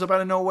just shows up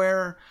out of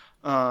nowhere.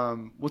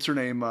 What's her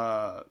name?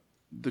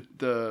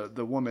 The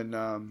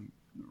woman,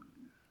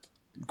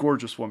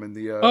 gorgeous woman.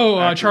 The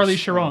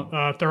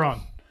Charlize Theron.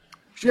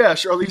 yeah,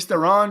 Charlize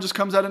Theron just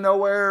comes out of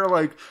nowhere.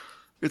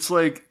 It's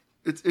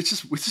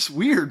just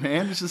weird,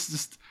 man. It's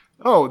just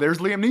oh, there's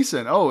Liam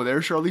Neeson. Oh,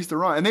 there's Charlize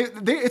Theron,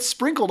 and it's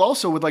sprinkled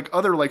also with like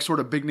other like sort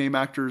of big name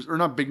actors, or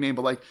not big name,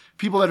 but like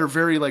people that are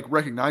very like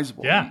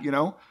recognizable. Yeah,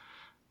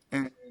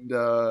 and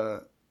I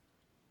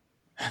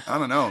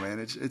don't know,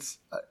 man.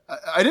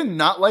 I did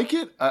not like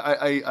it.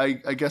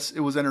 I guess it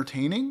was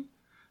entertaining,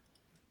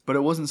 but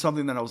it wasn't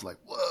something that I was like,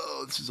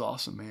 whoa, this is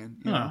awesome, man.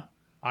 You know?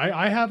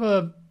 I have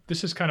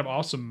this is kind of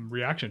awesome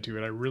reaction to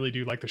it. I really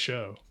do like the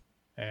show,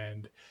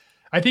 and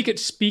I think it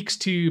speaks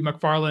to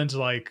McFarlane's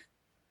like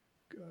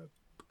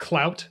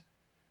clout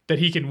that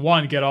he can,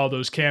 one, get all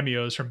those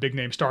cameos from big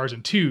name stars,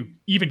 and two,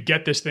 even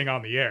get this thing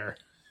on the air.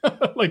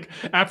 Like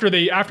after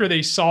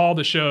they saw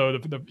the show,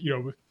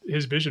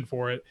 his vision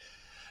for it,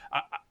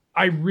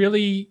 I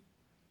really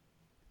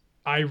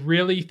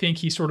think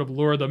he sort of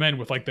lured them in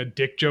with like the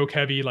dick joke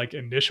heavy like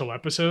initial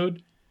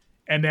episode,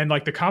 and then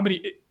like the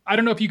comedy. I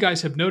don't know if you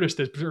guys have noticed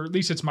this, or at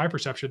least it's my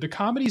perception. The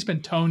comedy's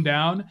been toned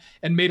down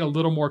and made a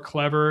little more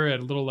clever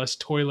and a little less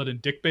toilet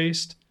and dick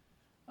based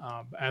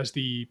as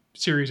the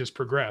series has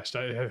progressed.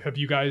 Have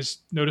you guys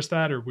noticed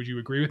that, or would you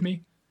agree with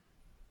me?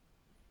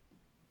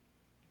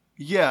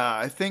 Yeah,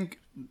 I think,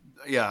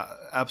 yeah,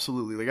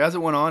 absolutely. Like as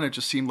it went on, it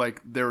just seemed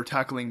like they were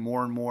tackling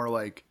more and more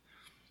like,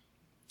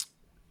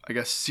 I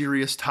guess,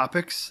 serious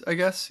topics, I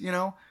guess,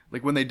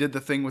 like when they did the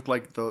thing with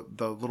like the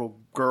little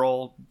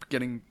girl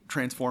getting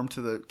transformed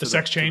to the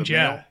sex change.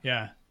 Yeah.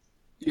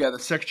 The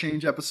sex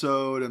change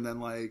episode. And then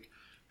like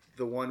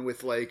the one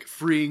with like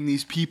freeing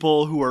these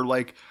people who are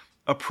like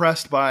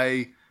oppressed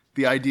by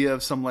the idea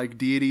of some like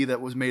deity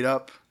that was made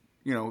up,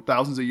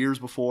 thousands of years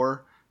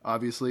before,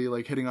 obviously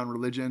like hitting on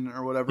religion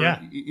or whatever,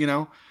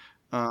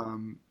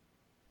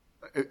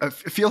 I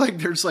feel like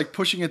they're just like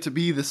pushing it to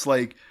be this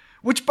like,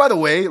 which by the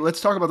way, let's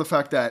talk about the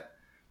fact that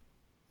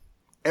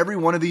every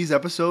one of these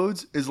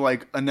episodes is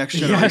like a Next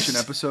Generation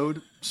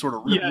episode sort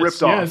of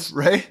ripped off,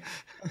 right?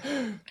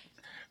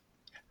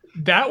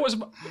 That was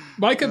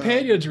my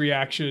companion's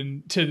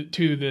reaction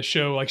to the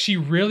show. Like she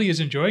really is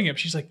enjoying it.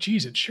 She's like,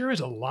 geez, it sure is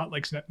a lot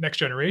like Next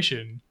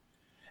Generation.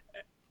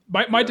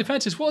 My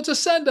defense is, well, it's a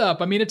send up.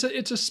 I mean,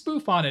 it's a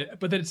spoof on it,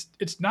 but then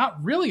it's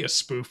not really a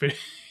spoof.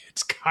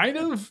 It's kind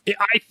of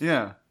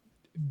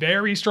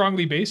very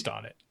strongly based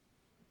on it.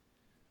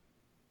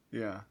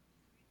 Yeah.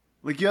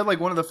 Like you had like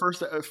one of the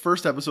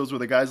first episodes where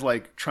the guy's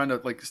like trying to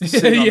like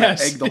sit on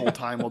that egg the whole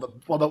time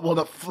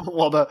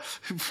while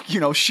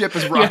the ship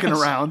is rocking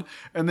around,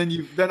 and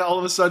then all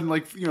of a sudden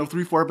like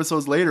 3-4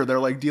 episodes later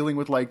they're like dealing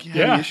with like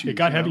heavy issues. It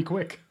got heavy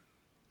quick.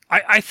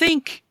 I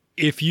think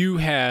if you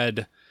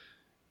had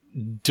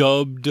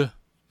dubbed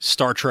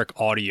Star Trek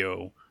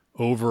audio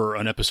over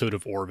an episode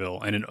of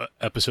Orville and an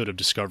episode of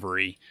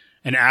Discovery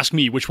and asked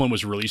me which one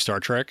was really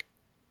Star Trek,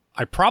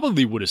 I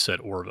probably would have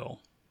said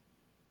Orville.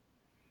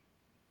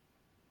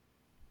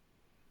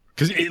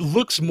 Because it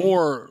looks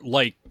more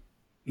like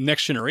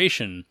Next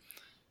Generation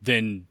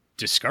than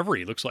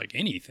Discovery looks like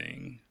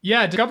anything.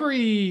 Yeah,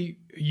 Discovery,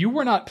 you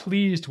were not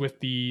pleased with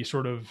the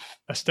sort of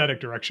aesthetic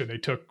direction they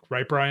took,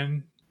 right,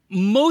 Brian?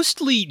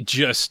 Mostly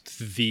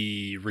just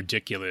the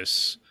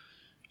ridiculous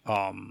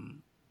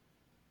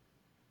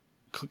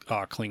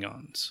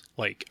Klingons.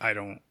 Like, I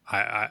don't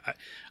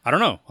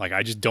know. Like,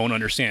 I just don't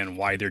understand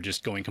why they're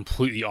just going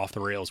completely off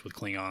the rails with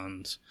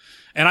Klingons.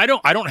 And I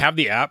don't have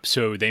the app,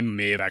 so they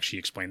may have actually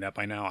explained that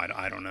by now.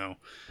 I don't know.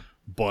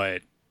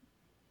 But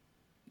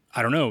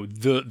I don't know.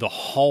 The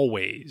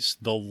hallways,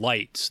 the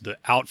lights, the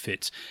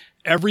outfits,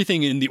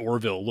 everything in the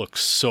Orville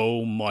looks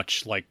so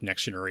much like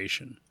Next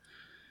Generation.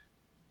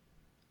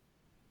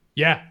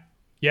 Yeah,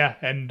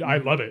 and I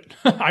love it.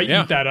 I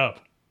eat that up.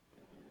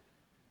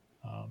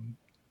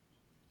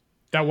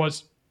 That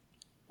was...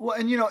 Well,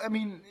 and I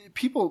mean,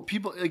 people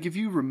like, if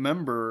you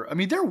remember, I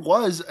mean, there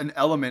was an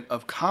element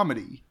of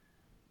comedy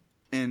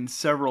in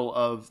several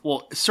of,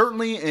 well,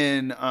 certainly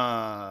in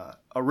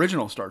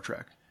original Star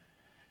Trek,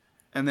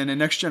 and then in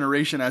Next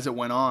Generation as it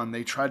went on,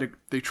 they try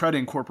to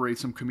incorporate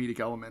some comedic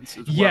elements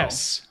as well.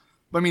 Yes,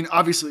 but I mean,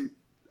 obviously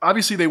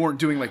they weren't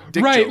doing like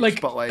dick jokes,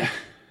 but like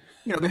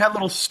they had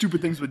little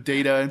stupid things with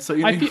Data, and so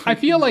I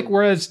feel like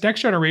whereas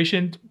Next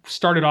Generation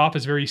started off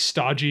as very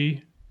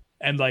stodgy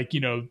and like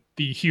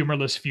the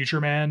humorless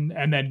future man,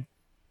 and then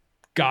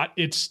got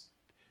its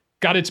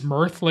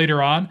mirth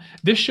later on.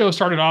 This show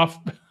started off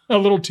a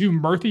little too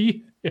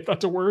mirthy, if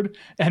that's a word,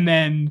 and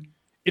then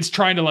it's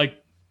trying to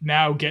like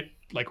now get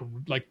like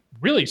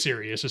really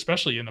serious,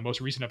 especially in the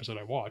most recent episode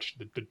I watched,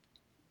 the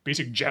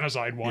basic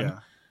genocide one.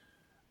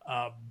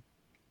 Yeah.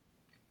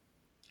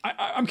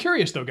 I'm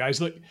curious though, guys.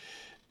 Like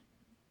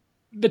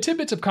the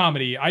tidbits of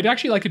comedy, I'd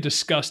actually like to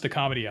discuss the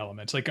comedy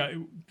elements. Like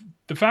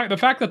the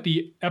fact that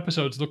the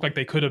episodes look like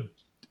they could have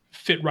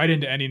fit right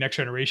into any Next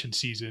Generation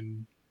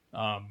season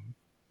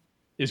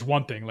is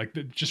one thing. Like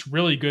just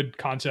really good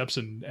concepts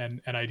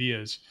and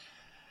ideas.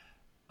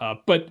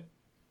 But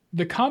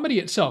the comedy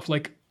itself,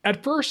 like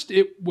at first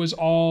it was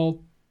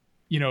all,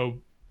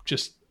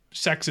 just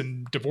sex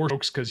and divorce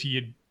jokes because he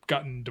had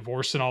gotten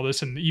divorced and all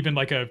this, and even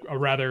like a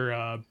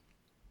rather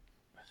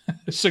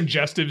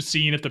suggestive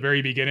scene at the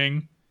very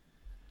beginning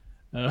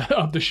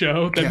of the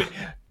show.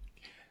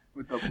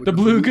 With the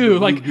blue goo,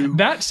 like goo.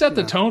 That set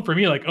the tone for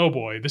me. Like, oh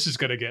boy, this is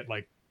gonna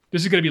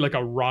be like a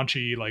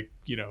raunchy, like,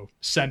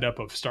 send up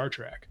of Star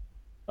Trek.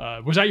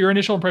 Was that your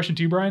initial impression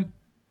too, Brian?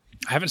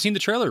 I haven't seen the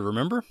trailer.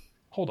 Remember?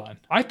 Hold on,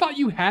 I thought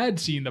you had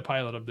seen the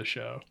pilot of the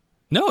show.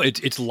 No,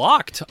 it's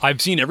locked.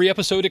 I've seen every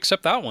episode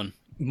except that one.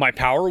 My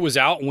power was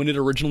out when it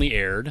originally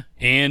aired,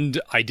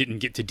 and I didn't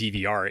get to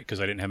DVR it because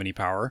I didn't have any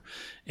power.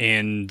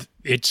 And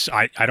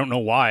I don't know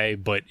why,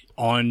 but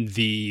on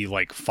the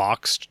like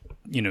Fox,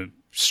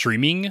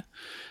 streaming,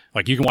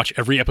 like you can watch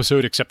every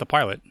episode except the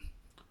pilot.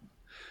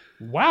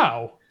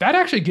 Wow, that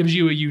actually gives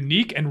you a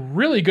unique and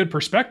really good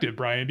perspective,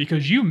 Brian,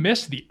 because you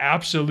missed the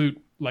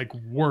absolute like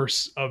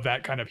worst of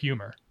that kind of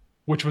humor,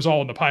 which was all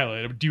in the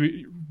pilot.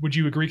 Would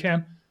you agree,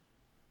 Cam?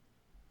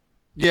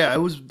 Yeah, it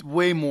was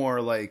way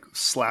more like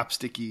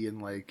slapsticky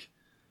and like,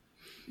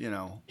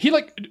 He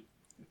like.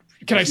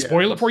 Can I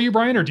spoil it for you,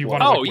 Brian, or do you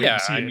want to? Oh yeah,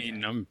 I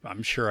mean,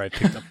 I'm sure I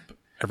picked up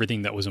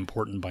everything that was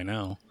important by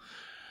now.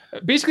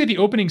 Basically, the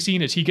opening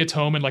scene is he gets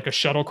home in like a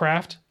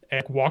shuttlecraft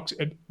and walks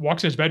in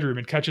his bedroom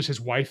and catches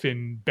his wife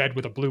in bed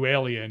with a blue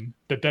alien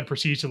that then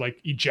proceeds to like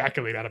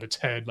ejaculate out of its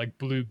head, like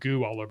blue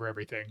goo all over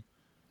everything.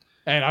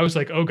 And I was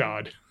like, oh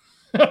God,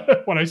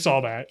 when I saw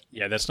that.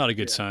 Yeah, that's not a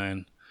good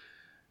sign.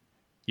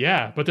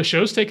 Yeah, but the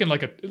show's taken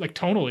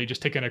tonally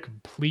just taken a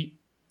complete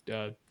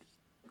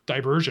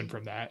diversion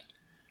from that.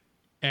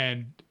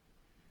 And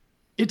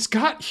it's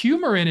got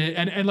humor in it,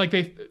 and like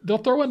they'll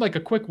throw in like a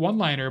quick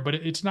one-liner, but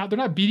they're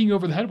not beating you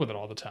over the head with it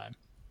all the time.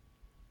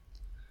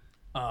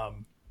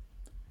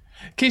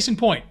 Case in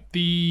point,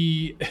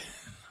 the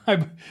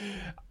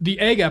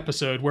egg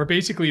episode where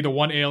basically the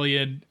one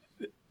alien,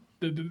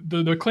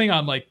 the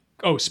Klingon, like,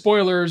 oh,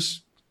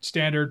 spoilers,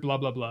 standard, blah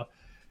blah blah.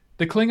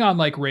 The Klingon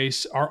like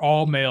race are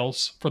all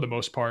males for the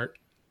most part.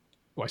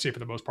 Well, I say for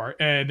the most part,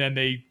 and then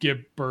they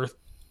give birth,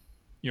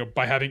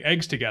 by having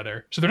eggs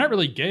together. So they're not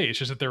really gay. It's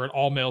just that they're an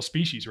all-male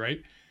species,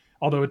 right?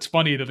 Although it's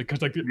funny that because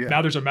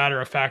now there's a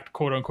matter-of-fact,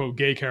 quote-unquote,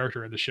 gay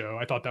character in the show.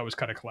 I thought that was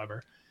kind of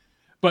clever.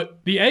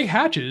 But the egg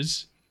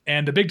hatches,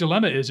 and the big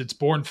dilemma is it's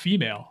born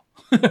female,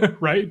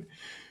 right?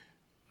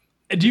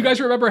 And do you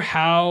guys remember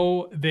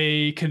how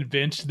they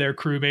convinced their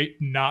crewmate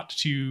not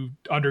to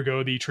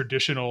undergo the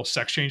traditional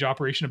sex change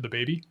operation of the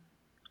baby?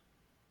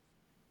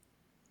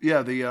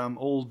 Yeah, the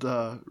old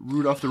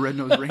Rudolph the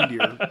Red-Nosed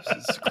Reindeer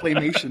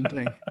claymation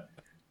thing.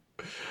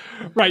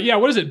 Right, yeah,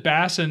 what is it?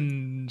 Bass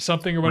and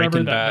something or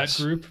whatever, that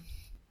group?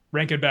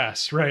 Rankin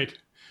Bass, right.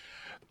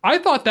 I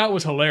thought that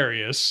was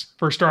hilarious,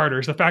 for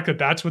starters. The fact that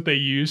that's what they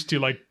used to,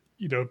 like,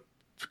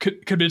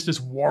 convince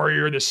this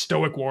warrior, this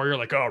stoic warrior,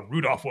 like, oh,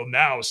 Rudolph will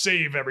now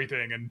save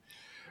everything.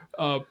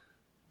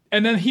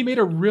 And then he made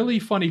a really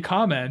funny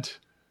comment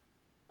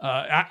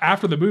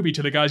after the movie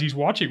to the guys he's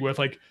watching with,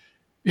 like,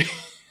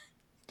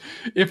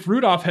 if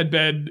Rudolph had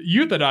been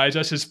euthanized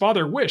as his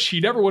father wished, he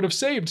never would have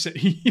saved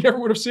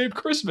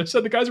Christmas.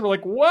 And the guys were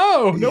like,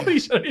 whoa, nobody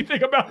said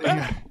anything about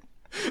that.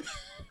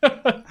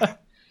 Yeah.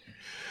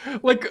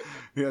 Like,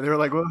 yeah, they were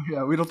like, well,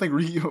 yeah, we don't think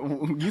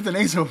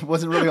euthanasia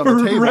wasn't really on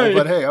the table, right.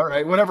 But hey, all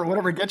right,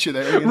 whatever gets you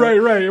there.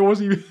 Right. It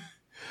wasn't even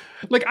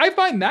like, I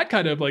find that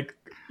kind of like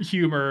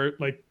humor,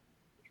 like,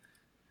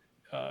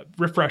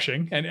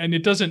 refreshing, and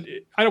it doesn't,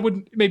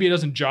 maybe it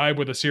doesn't jibe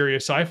with a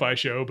serious sci-fi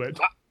show, but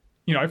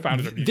I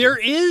found it amusing. There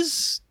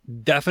is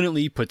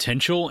definitely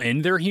potential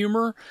in their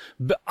humor,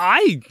 but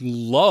I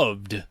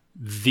loved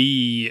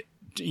the,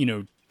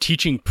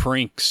 teaching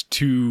pranks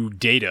to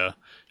Data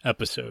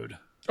episode.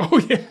 Oh,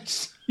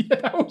 yes. Yeah,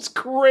 that was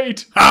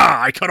great.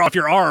 I cut off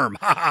your arm.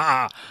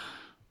 Oh,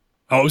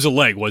 it was a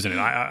leg, wasn't it?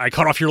 I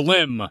cut off your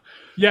limb.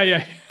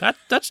 Yeah.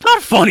 That's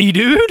not funny,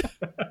 dude.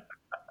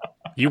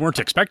 You weren't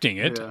expecting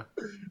it.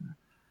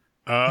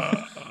 Yeah.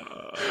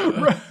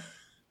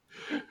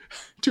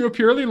 To a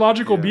purely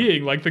logical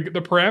being, like the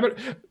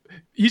parameter,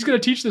 he's going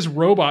to teach this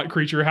robot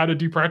creature how to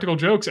do practical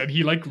jokes, and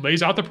he like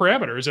lays out the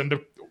parameters. And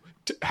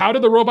how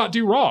did the robot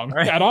do wrong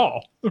at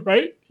all?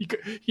 Right?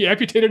 He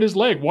amputated his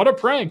leg. What a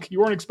prank! You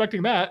weren't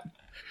expecting that.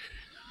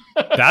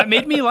 That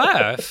made me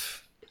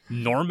laugh.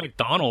 Norm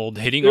Macdonald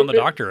hitting on the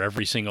doctor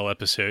every single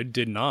episode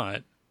did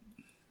not.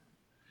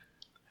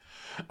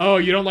 Oh,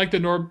 you don't like the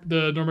Norm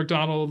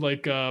Macdonald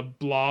like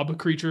blob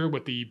creature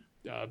with the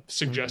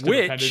suggestive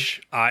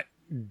appendage? I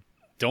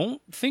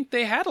don't think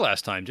they had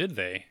last time, did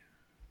they?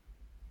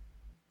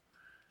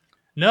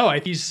 No, I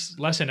think he's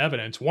less in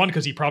evidence. One,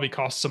 because he probably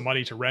costs some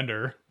money to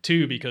render.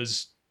 Two,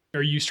 because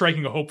are you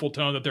striking a hopeful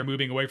tone that they're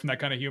moving away from that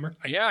kind of humor?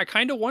 Yeah, I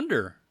kind of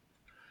wonder.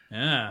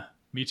 Yeah,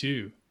 me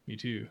too.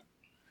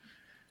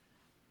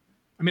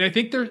 I mean, I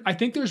think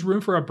there's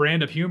room for a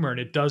brand of humor, and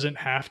it doesn't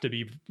have to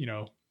be,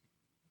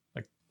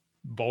 like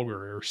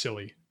vulgar or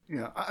silly.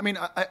 Yeah, I mean,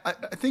 I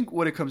think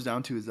what it comes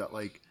down to is that,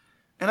 like,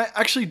 and I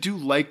actually do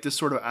like this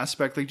sort of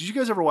aspect. Like, did you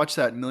guys ever watch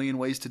that Million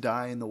Ways to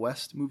Die in the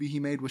West movie he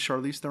made with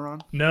Charlize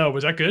Theron? No,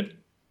 was that good?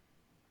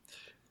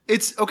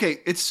 It's okay.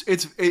 It's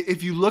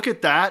if you look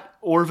at that,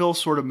 Orville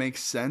sort of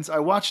makes sense. I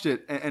watched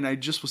it and I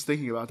just was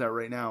thinking about that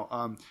right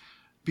now.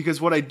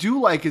 because what I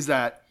do like is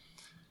that,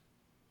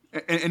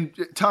 and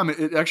Tom,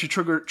 it actually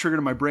triggered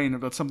in my brain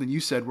about something you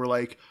said, where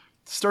like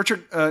Star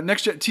Trek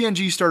Next Gen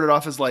TNG started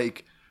off as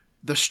like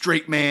the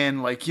straight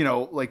man, like, you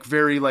know, like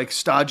very like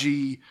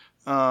stodgy.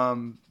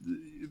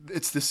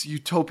 It's this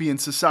utopian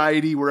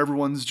society where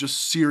everyone's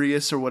just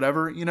serious or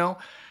whatever, you know,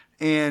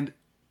 and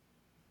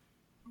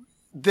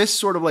this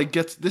sort of like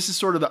this is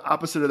sort of the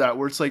opposite of that,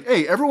 where it's like,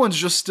 hey, everyone's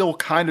just still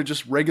kind of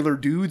just regular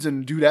dudes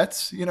and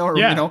dudettes, you know, or,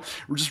 you know,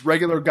 we're just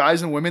regular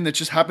guys and women that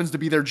just happens to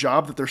be their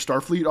job, that they're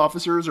Starfleet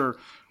officers or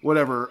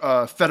whatever,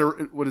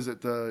 what is it?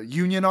 The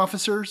Union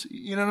officers,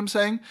 you know what I'm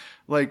saying?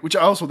 Like, which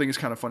I also think is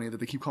kind of funny that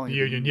they keep calling it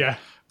Union. Yeah.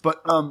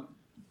 But,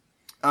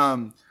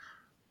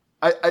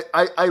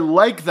 I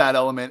like that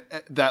element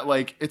that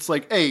like, it's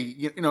like, hey,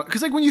 you know,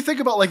 cause like when you think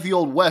about like the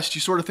Old West,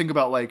 you sort of think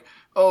about like,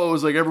 oh, it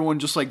was like everyone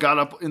just like got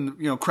up in,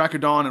 you know, crack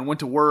of dawn and went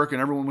to work, and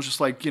everyone was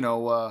just like, you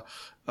know,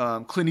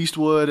 Clint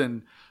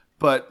Eastwood,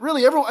 but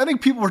really I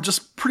think people were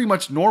just pretty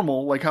much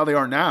normal, like how they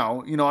are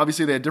now. You know,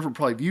 obviously they had different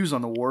probably views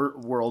on the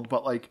world,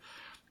 but like,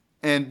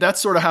 and that's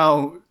sort of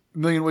how A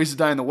Million Ways to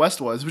Die in the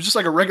West was. It was just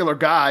like a regular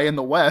guy in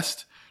the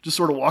West, just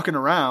sort of walking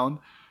around,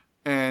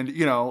 and,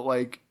 you know,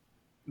 like,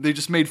 they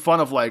just made fun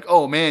of like,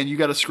 oh man, you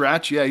got a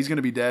scratch? Yeah, he's going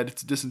to be dead.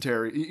 It's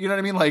dysentery. You know what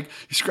I mean? Like,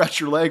 you scratch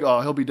your leg.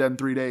 Oh, he'll be dead in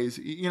 3 days.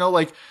 You know,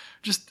 like,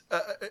 just,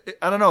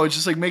 I don't know. It's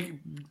just like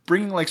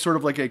bringing like sort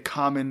of like a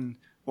common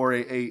or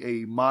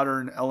a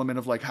modern element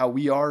of like how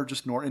we are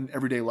just in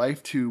everyday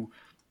life to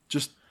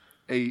just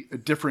a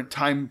different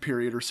time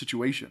period or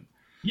situation.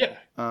 Yeah.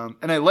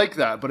 And I like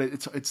that, but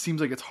it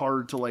seems like it's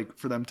hard to like,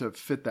 for them to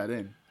fit that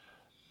in.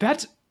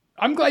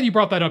 I'm glad you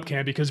brought that up,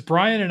 Cam, because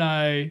Brian and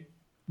I,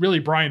 really,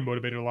 Brian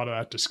motivated a lot of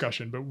that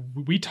discussion, but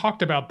we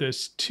talked about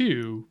this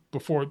too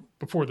before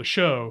the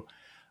show.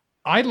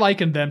 I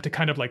likened them to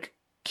kind of like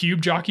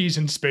cube jockeys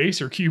in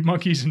space or cube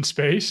monkeys in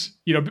space.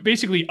 You know,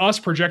 basically us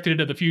projected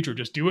into the future,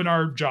 just doing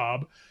our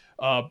job.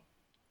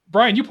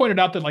 Brian, you pointed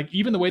out that like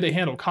even the way they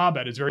handle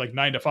combat is very like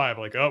 9 to 5.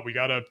 Like, oh, we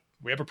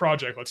have a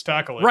project, let's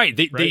tackle it. Right.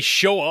 They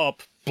show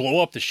up,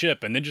 blow up the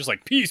ship, and then just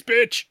like, peace,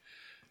 bitch.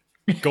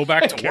 Go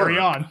back to carry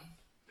work. on.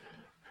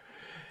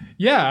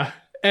 Yeah,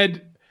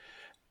 and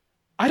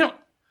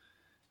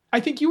I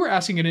think you were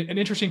asking an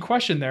interesting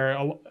question there,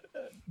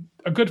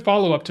 a good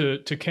follow-up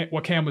to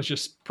what Cam was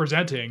just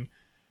presenting,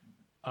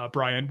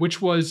 Brian,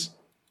 which was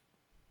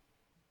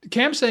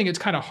Cam saying it's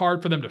kind of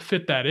hard for them to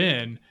fit that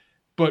in,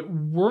 but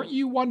weren't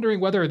you wondering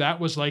whether that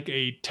was like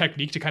a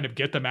technique to kind of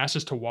get the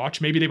masses to watch?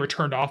 Maybe they were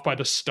turned off by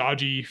the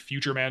stodgy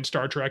future man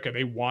Star Trek and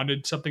they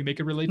wanted something they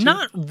could relate to?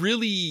 Not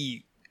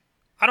really.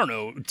 I don't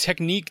know.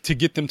 Technique to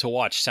get them to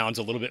watch sounds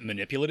a little bit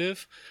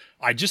manipulative.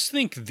 I just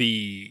think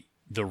the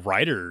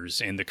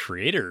writers and the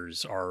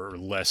creators are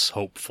less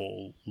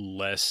hopeful,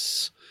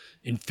 less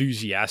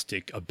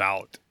enthusiastic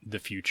about the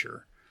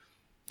future.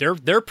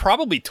 They're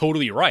probably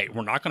totally right.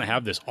 We're not going to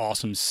have this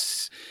awesome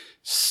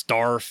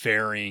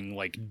starfaring,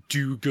 like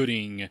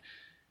do-gooding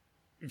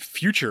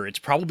future. It's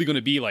probably going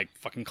to be like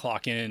fucking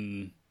clock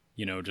in,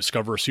 you know,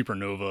 discover a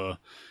supernova,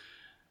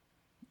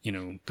 you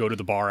know, go to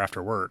the bar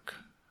after work.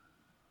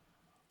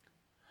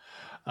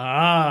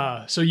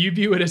 So you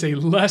view it as a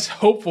less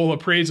hopeful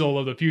appraisal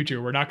of the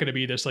future. We're not going to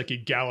be this like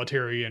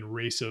egalitarian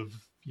race of,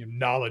 you know,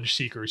 knowledge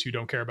seekers who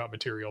don't care about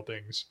material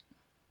things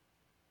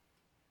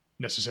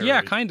necessarily.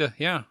 Yeah, kind of.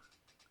 Yeah.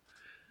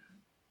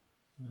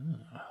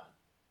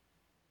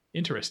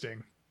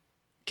 Interesting.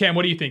 Cam,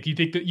 what do you think? You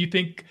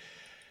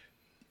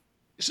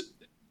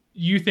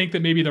think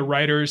that maybe the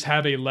writers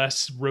have a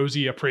less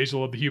rosy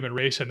appraisal of the human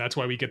race, and that's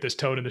why we get this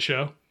tone in the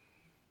show?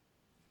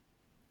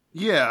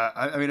 Yeah,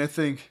 I mean, I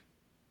think.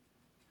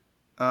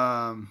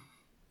 I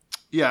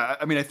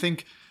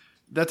think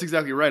that's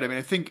exactly right. I mean,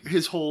 I think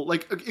his whole,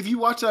 like, if you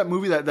watch that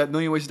movie, that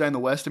Million Ways to Die in the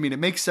West, I mean, it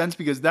makes sense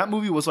because that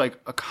movie was like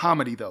a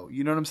comedy, though.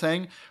 You know what I'm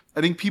saying?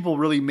 I think people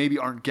really maybe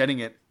aren't getting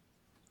it.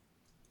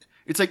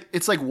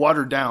 It's like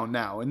watered down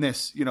now in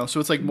this, you know, so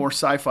it's like more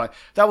sci-fi.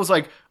 That was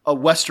like a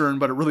Western,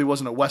 but it really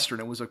wasn't a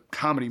Western. It was a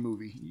comedy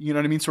movie. You know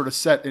what I mean? Sort of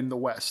set in the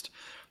West.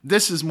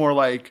 This is more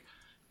like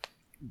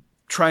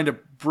trying to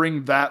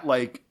bring that,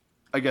 like,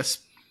 I guess,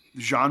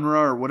 genre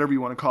or whatever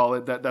you want to call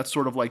it, that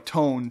sort of like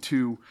tone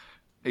to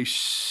a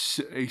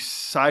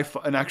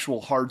sci-fi, an actual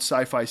hard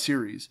sci-fi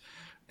series.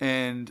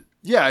 And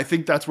yeah, I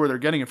think that's where they're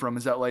getting it from,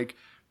 is that like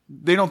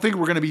they don't think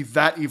we're going to be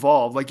that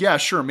evolved. Like, yeah,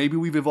 sure, maybe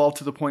we've evolved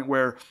to the point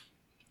where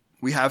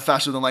we have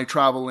faster than light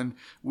travel and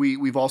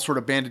we've all sort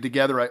of banded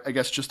together, I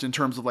guess, just in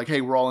terms of like, hey,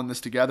 we're all in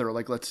this together,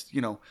 like let's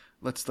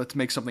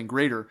make something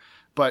greater.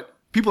 But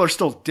people are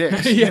still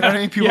dicks. You know what I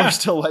mean?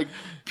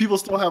 People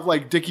still have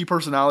like dicky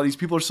personalities.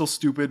 People are still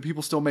stupid.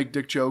 People still make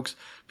dick jokes.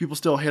 People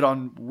still hit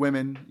on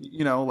women,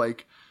 you know,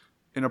 like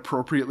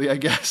inappropriately, I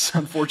guess,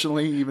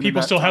 unfortunately. Even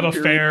people still have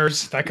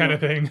affairs, that kind of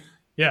thing.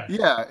 Yeah.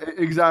 Yeah,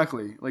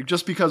 exactly. Like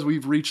just because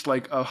we've reached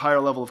like a higher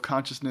level of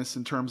consciousness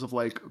in terms of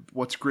like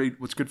what's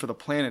great, what's good for the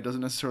planet doesn't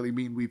necessarily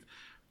mean we've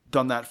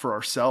done that for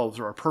ourselves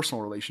or our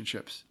personal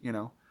relationships, you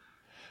know?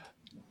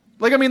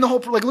 Like, I mean,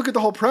 look at the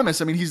whole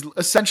premise. I mean, he's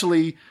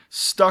essentially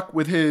stuck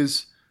with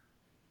his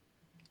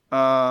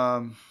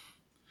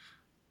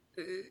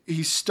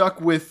He's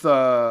stuck with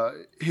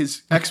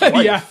his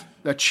ex-wife Yeah.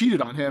 that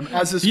cheated on him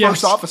as his Yes.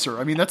 first officer.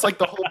 I mean, that's like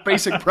the whole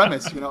basic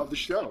premise, of the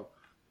show.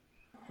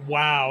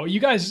 Wow. You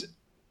guys,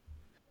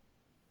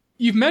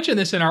 you've mentioned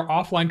this in our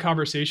offline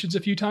conversations a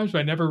few times, but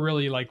I never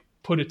really like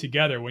put it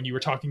together when you were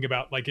talking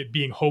about like it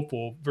being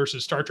hopeful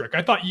versus Star Trek.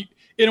 I thought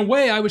in a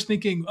way I was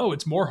thinking, oh,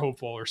 it's more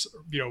hopeful or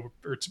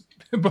it's,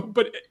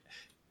 but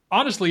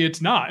honestly,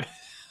 it's not.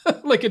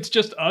 Like, it's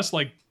just us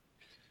like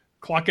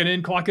clocking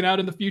in, clocking out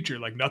in the future.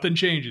 Like, nothing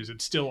changes.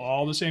 It's still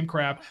all the same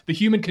crap. The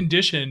human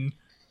condition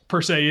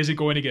per se isn't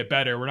going to get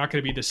better. We're not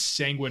going to be this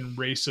sanguine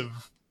race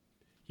of,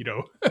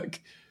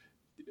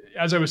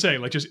 as I was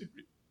saying, like just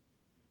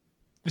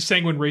the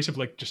sanguine race of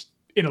like just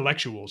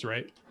intellectuals,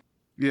 right?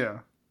 Yeah,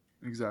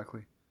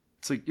 exactly.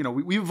 It's like,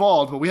 we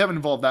evolved, but we haven't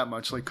evolved that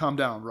much. Like, calm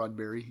down,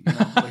 Roddenberry.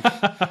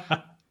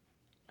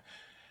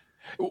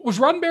 Was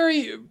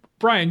Roddenberry,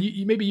 Brian,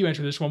 maybe you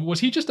answer this one. Was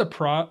he just a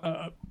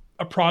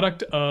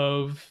product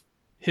of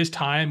his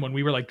time when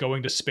we were like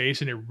going to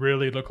space and it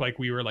really looked like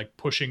we were like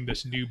pushing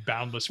this new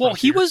boundless frontier? Well,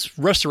 he was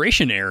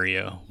Restoration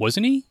area,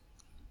 wasn't he?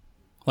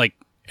 Like,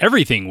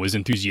 everything was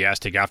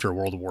enthusiastic after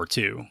World War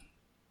II.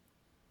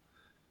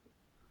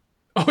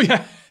 Oh,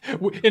 yeah.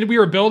 And we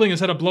were building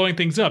instead of blowing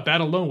things up.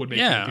 That alone would make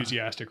you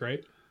enthusiastic,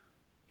 right?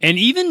 And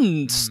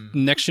even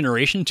Next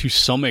Generation, to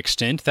some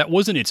extent, that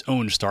wasn't its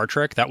own Star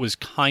Trek. That was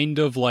kind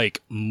of like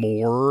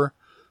more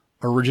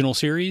original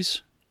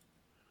series.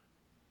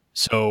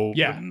 So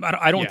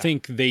I don't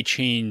think they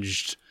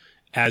changed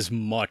as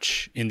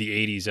much in the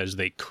 80s as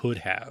they could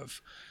have.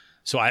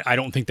 So I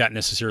don't think that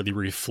necessarily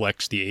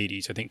reflects the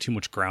 80s. I think too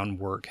much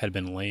groundwork had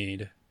been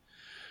laid.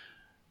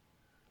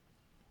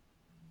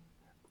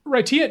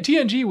 Right.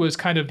 TNG was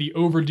kind of the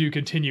overdue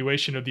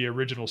continuation of the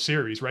original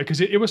series, right? Because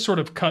it was sort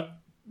of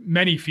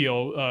many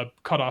feel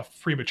cut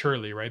off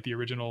prematurely, right? The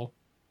original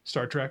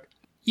Star Trek.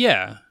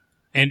 Yeah.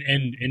 And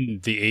in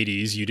the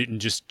 80s, you didn't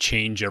just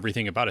change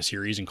everything about a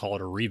series and call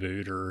it a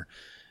reboot, or,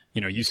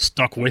 you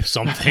stuck with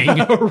something.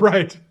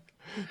 Right.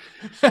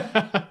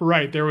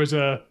 Right. There was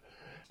a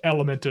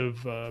element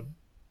of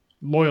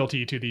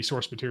loyalty to the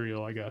source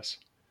material, I guess.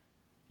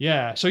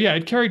 Yeah. So yeah,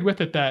 it carried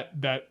with it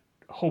that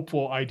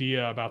hopeful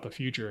idea about the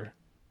future.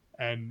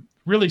 And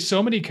really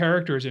so many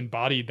characters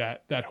embodied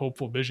that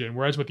hopeful vision.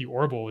 Whereas with the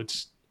Orville,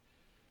 it's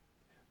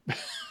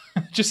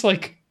just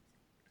like,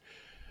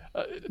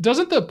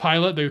 doesn't the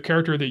pilot, the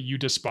character that you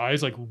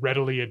despise, like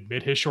readily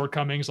admit his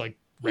shortcomings, like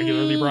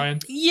regularly, Brian?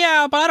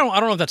 Yeah, but I don't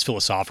know if that's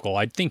philosophical.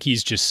 I think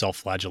he's just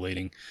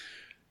self-flagellating.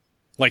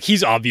 Like,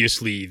 he's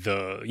obviously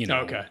the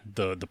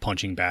the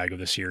punching bag of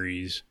the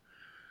series.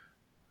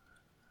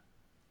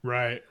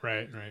 Right.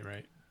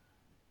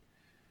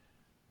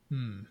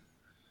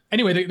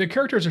 Anyway, the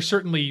characters are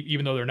certainly,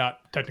 even though they're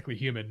not technically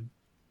human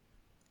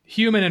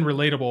and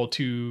relatable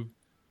to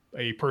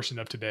a person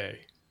of today.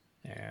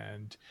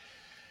 And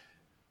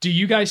do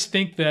you guys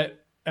think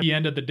that at the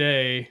end of the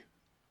day,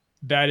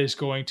 that is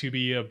going to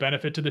be a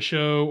benefit to the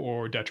show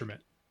or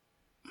detriment?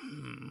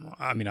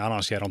 I mean,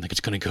 honestly, I don't think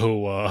it's going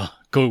to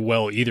go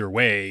well either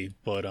way,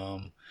 but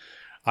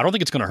I don't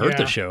think it's going to hurt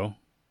the show.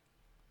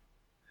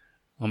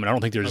 I mean, I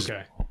don't think there's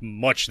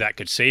much that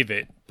could save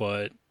it,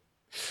 but...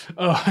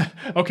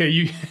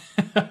 Okay,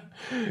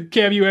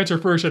 Cam, you answer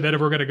first, and then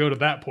we're going to go to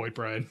that point,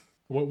 Brian.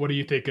 What do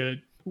you think?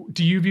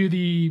 Do you view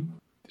the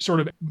sort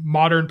of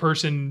modern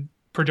person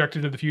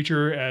projected to the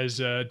future as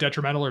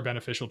detrimental or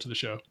beneficial to the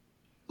show?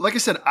 Like I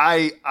said,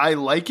 I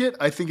like it.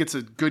 I think it's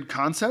a good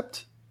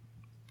concept.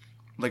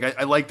 Like,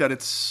 I like that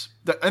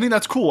I think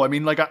that's cool. I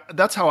mean, like,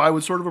 that's how I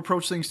would sort of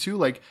approach things too.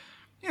 Like,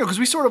 because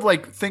we sort of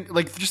like think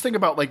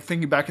about like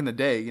thinking back in the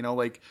day,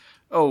 like,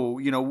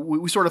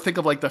 we sort of think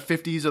of like the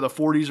 50s or the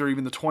 40s or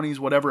even the 20s,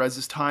 whatever, as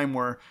this time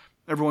where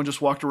everyone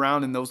just walked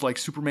around in those like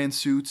Superman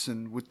suits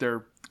and with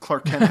their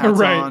Clark Kent hats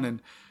on.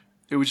 And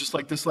it was just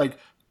like this like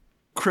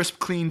crisp,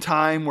 clean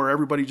time where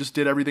everybody just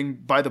did everything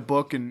by the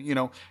book. And,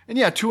 and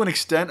yeah, to an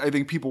extent, I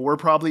think people were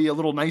probably a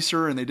little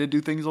nicer and they did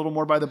do things a little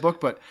more by the book,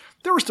 but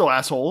there were still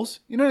assholes.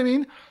 You know what I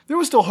mean? There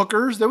was still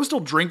hookers. There was still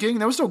drinking.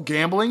 There was still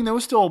gambling. There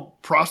was still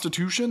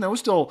prostitution. There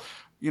was still,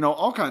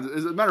 all kinds of,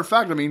 as a matter of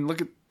fact, I mean,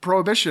 look at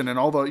Prohibition and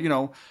all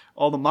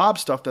the mob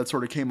stuff that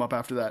sort of came up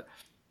after that.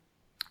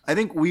 I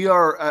think we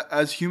are,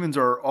 as humans,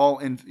 are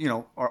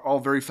all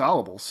very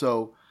fallible.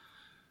 So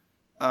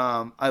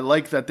I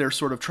like that they're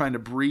sort of trying to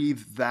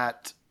breathe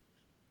that,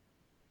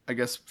 I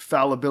guess,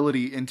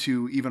 fallibility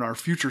into even our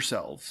future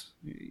selves,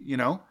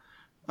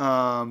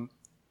 but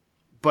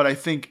I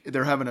think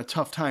they're having a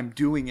tough time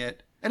doing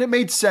it. And it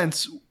made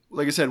sense,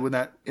 like I said,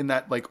 in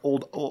that like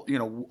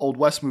old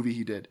West movie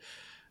he did.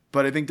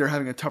 But I think they're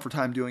having a tougher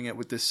time doing it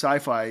with this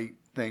sci-fi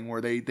thing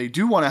where they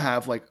do want to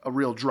have like a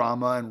real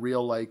drama and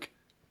real like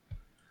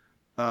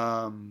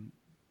like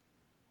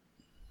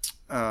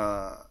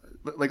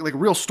a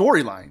real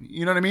storyline.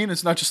 You know what I mean?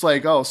 It's not just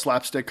like,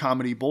 slapstick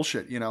comedy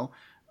bullshit,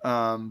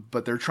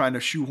 but they're trying to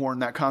shoehorn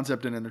that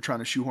concept in and they're trying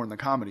to shoehorn the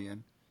comedy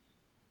in.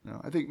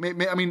 I think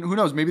I mean, who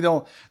knows? Maybe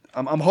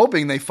I'm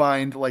hoping they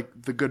find like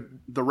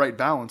the right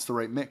balance, the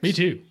right mix. Me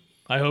too.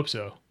 I hope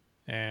so.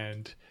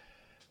 And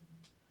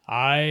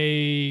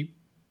I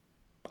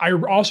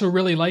also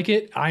really like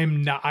it.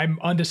 I'm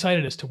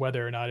undecided as to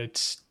whether or not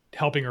it's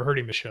helping or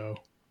hurting the show.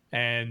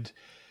 And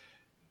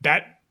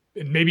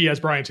maybe, as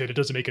Brian said, it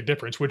doesn't make a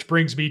difference, which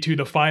brings me to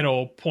the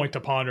final point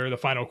to ponder, the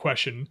final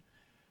question,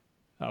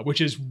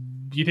 which is,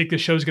 you think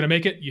this show's going to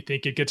make it? You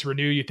think it gets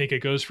renewed? You think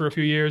it goes for a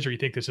few years? Or you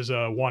think this is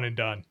a one and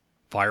done?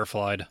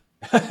 Fireflied.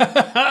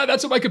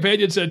 That's what my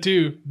companion said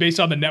too, based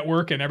on the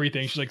network and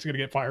everything. She's like, it's going to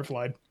get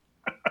fireflied.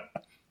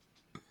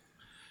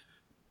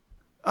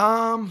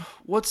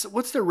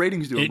 What's their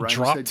ratings doing, It Brian?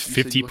 dropped You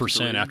said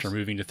 50% after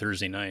moving to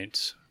Thursday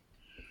nights.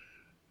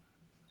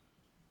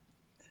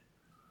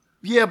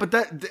 Yeah, but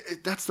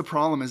that's the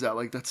problem, is that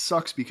like that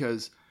sucks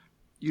because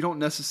you don't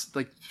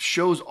necessarily, like,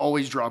 shows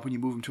always drop when you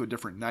move them to a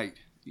different night,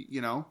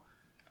 you know?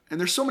 And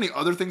there's so many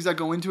other things that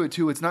go into it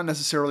too. It's not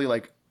necessarily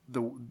like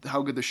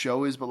how good the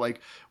show is, but like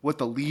what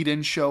the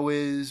lead-in show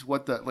is,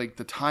 what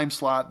the time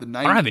slot, the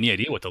night. I don't have any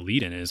idea what the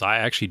lead-in is. I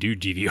actually do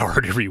DVR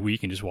it every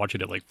week and just watch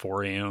it at like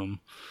 4 a.m.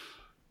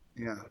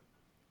 Yeah.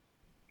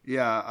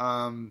 Yeah.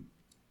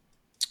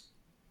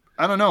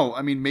 I don't know.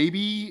 I mean,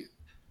 maybe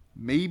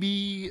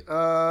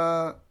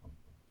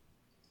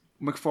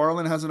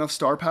McFarlane has enough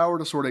star power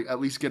to sort of at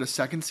least get a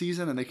second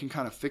season and they can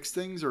kind of fix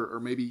things, or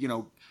maybe,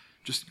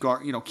 just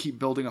keep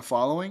building a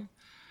following.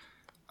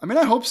 I mean,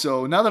 I hope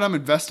so. Now that I'm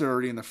invested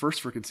already in the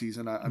first freaking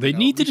season, they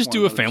need to just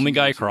do a Family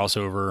Guy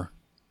crossover.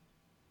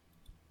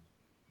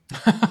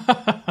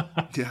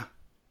 Yeah.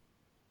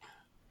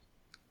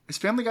 Is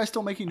Family Guy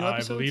still making new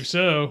episodes? I believe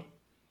so.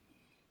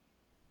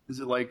 Is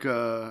it like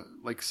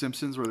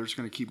Simpsons, where they're just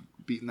going to keep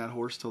beating that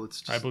horse till it's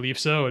just... I believe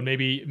so. And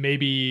maybe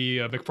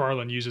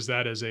McFarlane uses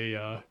that as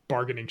a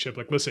bargaining chip.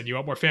 Like, listen, you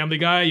want more Family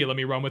Guy? You let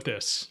me run with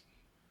this.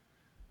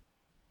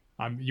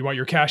 You want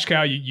your cash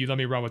cow? You let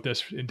me run with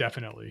this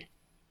indefinitely.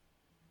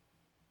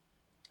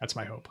 That's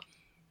my hope.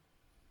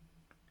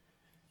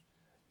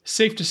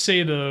 Safe to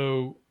say,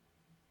 though,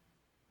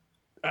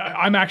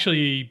 I'm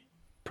actually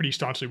pretty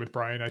staunchly with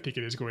Brian. I think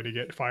it is going to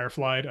get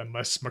fireflied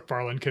unless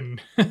McFarlane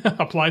can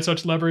apply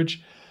such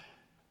leverage.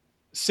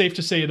 Safe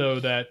to say,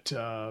 though, that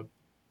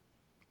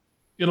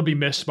it'll be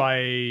missed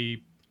by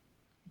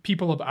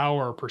people of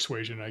our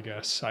persuasion, I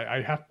guess.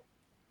 I have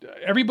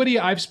everybody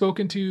I've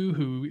spoken to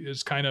who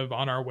is kind of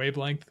on our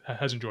wavelength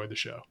has enjoyed the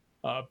show.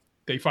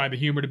 They find the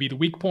humor to be the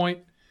weak point.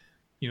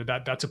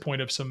 That's a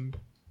point of some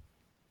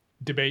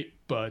debate,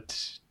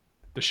 but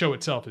the show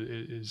itself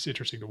is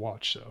interesting to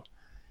watch. So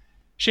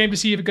shame to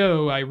see it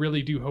go. I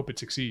really do hope it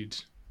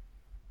succeeds.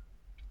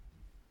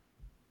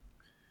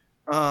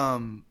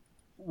 Well,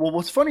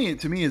 what's funny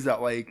to me is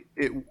that like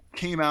it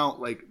came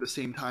out like the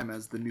same time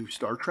as the new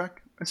Star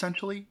Trek,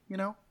 essentially,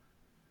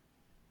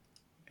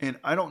 and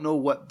I don't know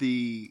what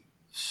the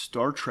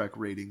Star Trek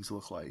ratings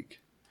look like.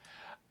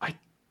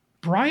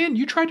 Brian,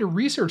 you tried to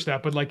research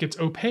that, but like it's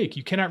opaque.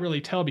 You cannot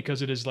really tell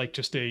because it is like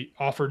just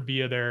offered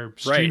via their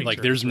streaming right. Like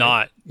service, there's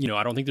right? not,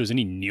 I don't think there's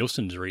any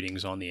Nielsen's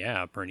ratings on the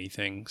app or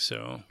anything.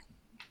 So,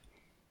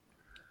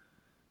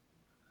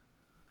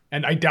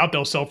 and I doubt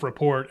they'll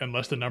self-report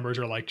unless the numbers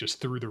are like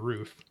just through the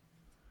roof.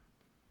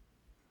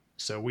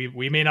 So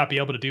we may not be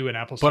able to do an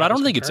apples. But I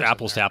don't think it's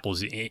apples to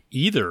apples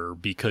either,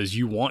 because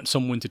you want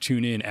someone to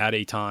tune in at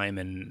a time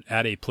and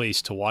at a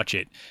place to watch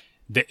it.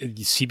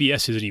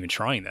 CBS isn't even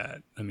trying that.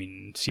 I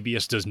mean,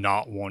 CBS does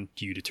not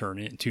want you to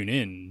tune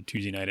in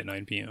Tuesday night at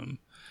 9 p.m.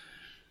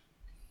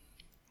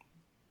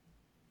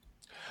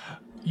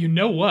 You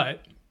know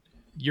what?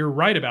 You're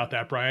right about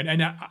that, Brian.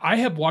 And I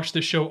have watched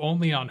this show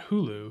only on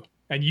Hulu,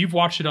 and you've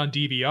watched it on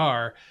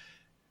DVR.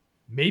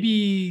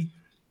 Maybe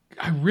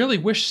I really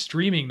wish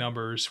streaming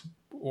numbers,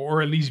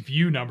 or at least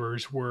view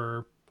numbers,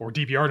 or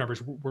DVR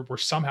numbers were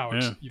somehow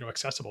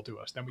accessible to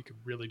us. Then we could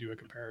really do a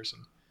comparison.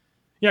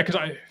 Yeah, because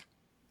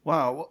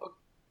Wow.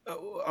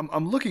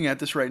 I'm looking at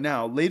this right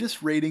now.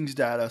 Latest ratings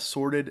data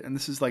sorted, and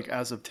this is like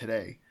as of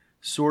today,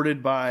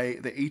 sorted by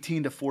the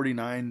 18 to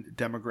 49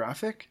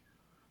 demographic.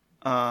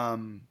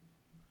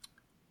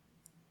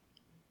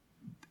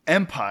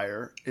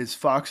 Empire is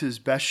Fox's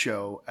best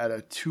show at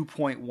a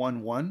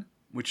 2.11,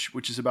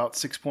 which is about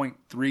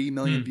 6.3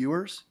 million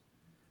viewers.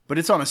 But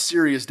it's on a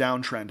serious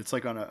downtrend. It's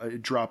like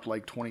it dropped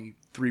like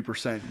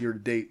 23% year to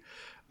date.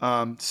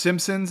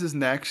 Simpsons is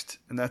next,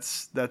 and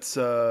that's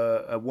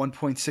a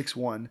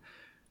 1.61.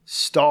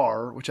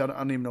 Star, which I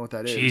don't even know what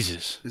that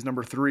is, is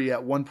number 3 at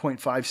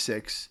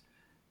 1.56.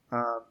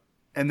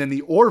 And then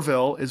the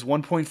Orville is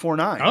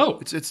 1.49. Oh,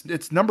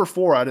 it's number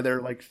 4 out of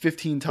their like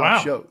 15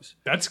 top shows.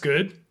 That's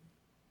good.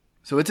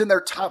 So it's in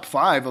their top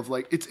 5 of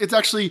like it's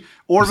actually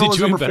Orville is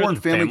number 4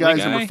 and Family Guy is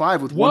number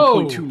 5 with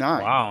 1.29.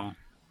 Wow.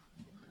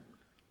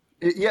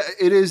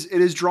 It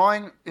is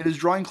drawing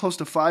close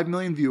to 5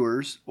 million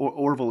viewers, or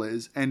Orville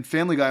is, and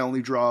Family Guy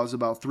only draws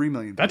about 3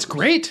 million viewers. That's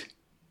great.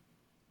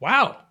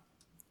 Wow.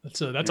 That's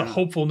a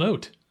hopeful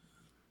note.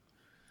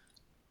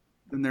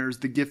 Then there's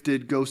The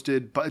Gifted,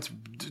 Ghosted, but it's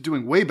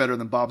doing way better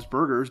than Bob's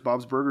Burgers.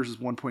 Bob's Burgers is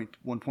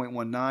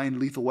 1.19.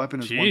 Lethal Weapon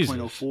is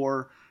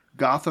 1.04.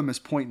 Gotham is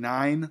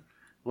 0.9.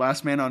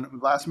 Last Man on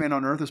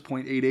Earth is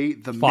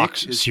 0.88. The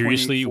Fox, Mick is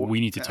seriously, 0.84. we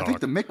need to I talk. think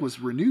the Mick was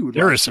renewed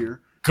There is last some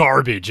year.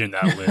 garbage in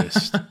that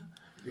list.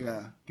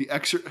 Yeah.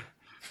 The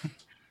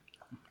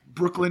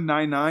Brooklyn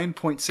Nine-Nine,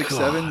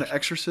 0.67. The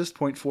Exorcist,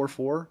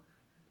 0.44.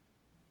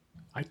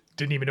 I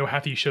didn't even know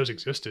half these shows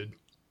existed.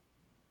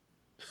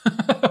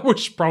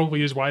 Which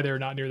probably is why they're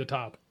not near the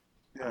top.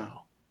 Yeah.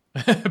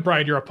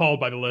 Brian, you're appalled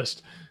by the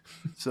list.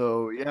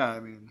 So, yeah, I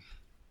mean,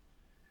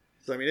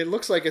 it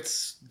looks like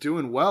it's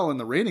doing well in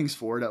the ratings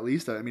for it, at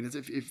least. I mean, it's,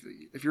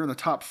 if you're in the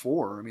top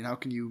 4, I mean, how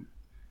can you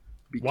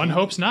be... One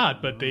hopes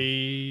not, but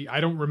I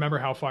don't remember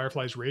how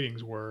Firefly's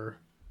ratings were,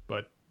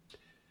 but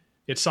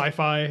it's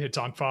sci-fi, it's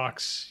on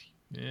Fox.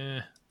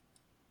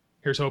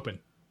 Here's hoping.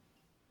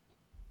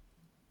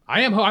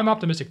 I'm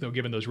optimistic, though,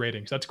 given those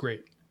ratings. That's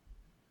great.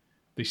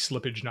 The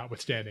slippage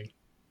notwithstanding.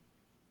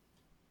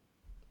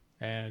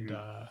 And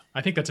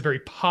I think that's a very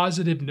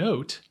positive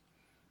note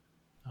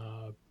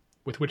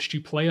with which to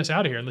play us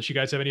out of here, unless you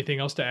guys have anything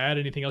else to add,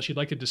 anything else you'd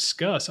like to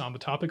discuss on the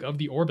topic of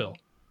the Orville.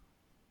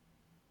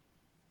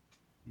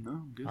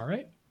 No, good. All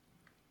right.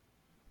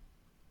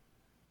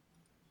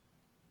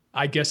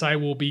 I guess I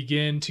will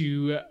begin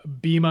to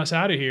beam us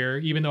out of here,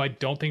 even though I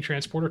don't think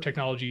transporter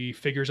technology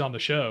figures on the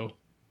show.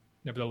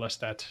 Nevertheless,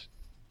 that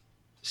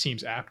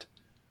seems apt.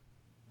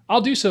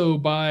 I'll do so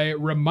by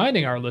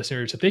reminding our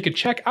listeners that they could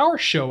check our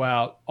show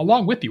out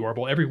along with the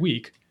Orville every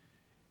week.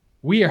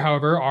 We,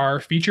 however, are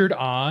featured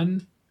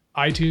on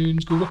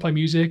iTunes, Google Play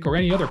Music, or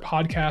any other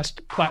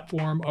podcast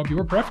platform of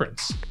your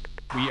preference.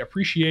 We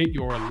appreciate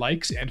your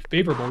likes and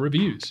favorable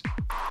reviews.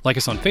 Like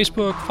us on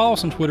Facebook, follow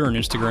us on Twitter and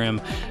Instagram,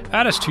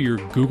 add us to your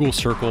Google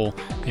Circle,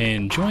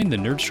 and join the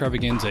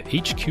Nerdstravaganza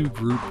HQ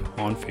group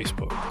on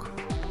Facebook.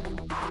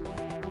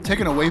 Take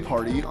an away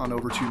party on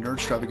over to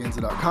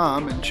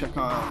nerdstravaganza.com and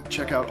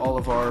check out all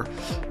of our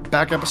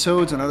back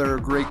episodes and other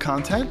great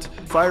content.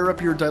 Fire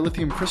up your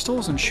dilithium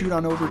crystals and shoot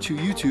on over to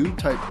YouTube.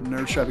 Type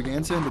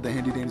Nerdstravaganza into the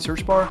handy dandy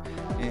search bar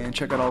and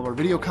check out all of our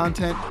video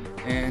content.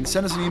 And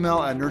send us an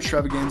email at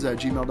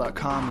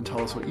nerdstravaganza@gmail.com and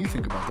tell us what you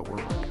think about the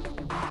Orville.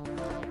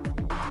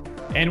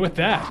 And with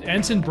that,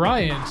 Ensign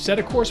Brian set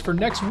a course for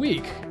next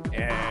week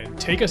and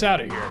take us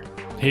out of here.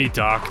 Hey,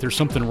 Doc, there's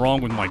something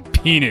wrong with my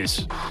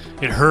penis.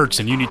 It hurts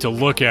and you need to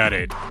look at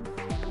it.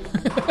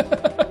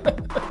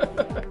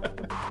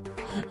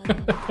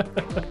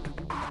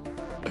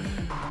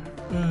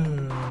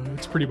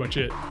 That's pretty much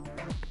it.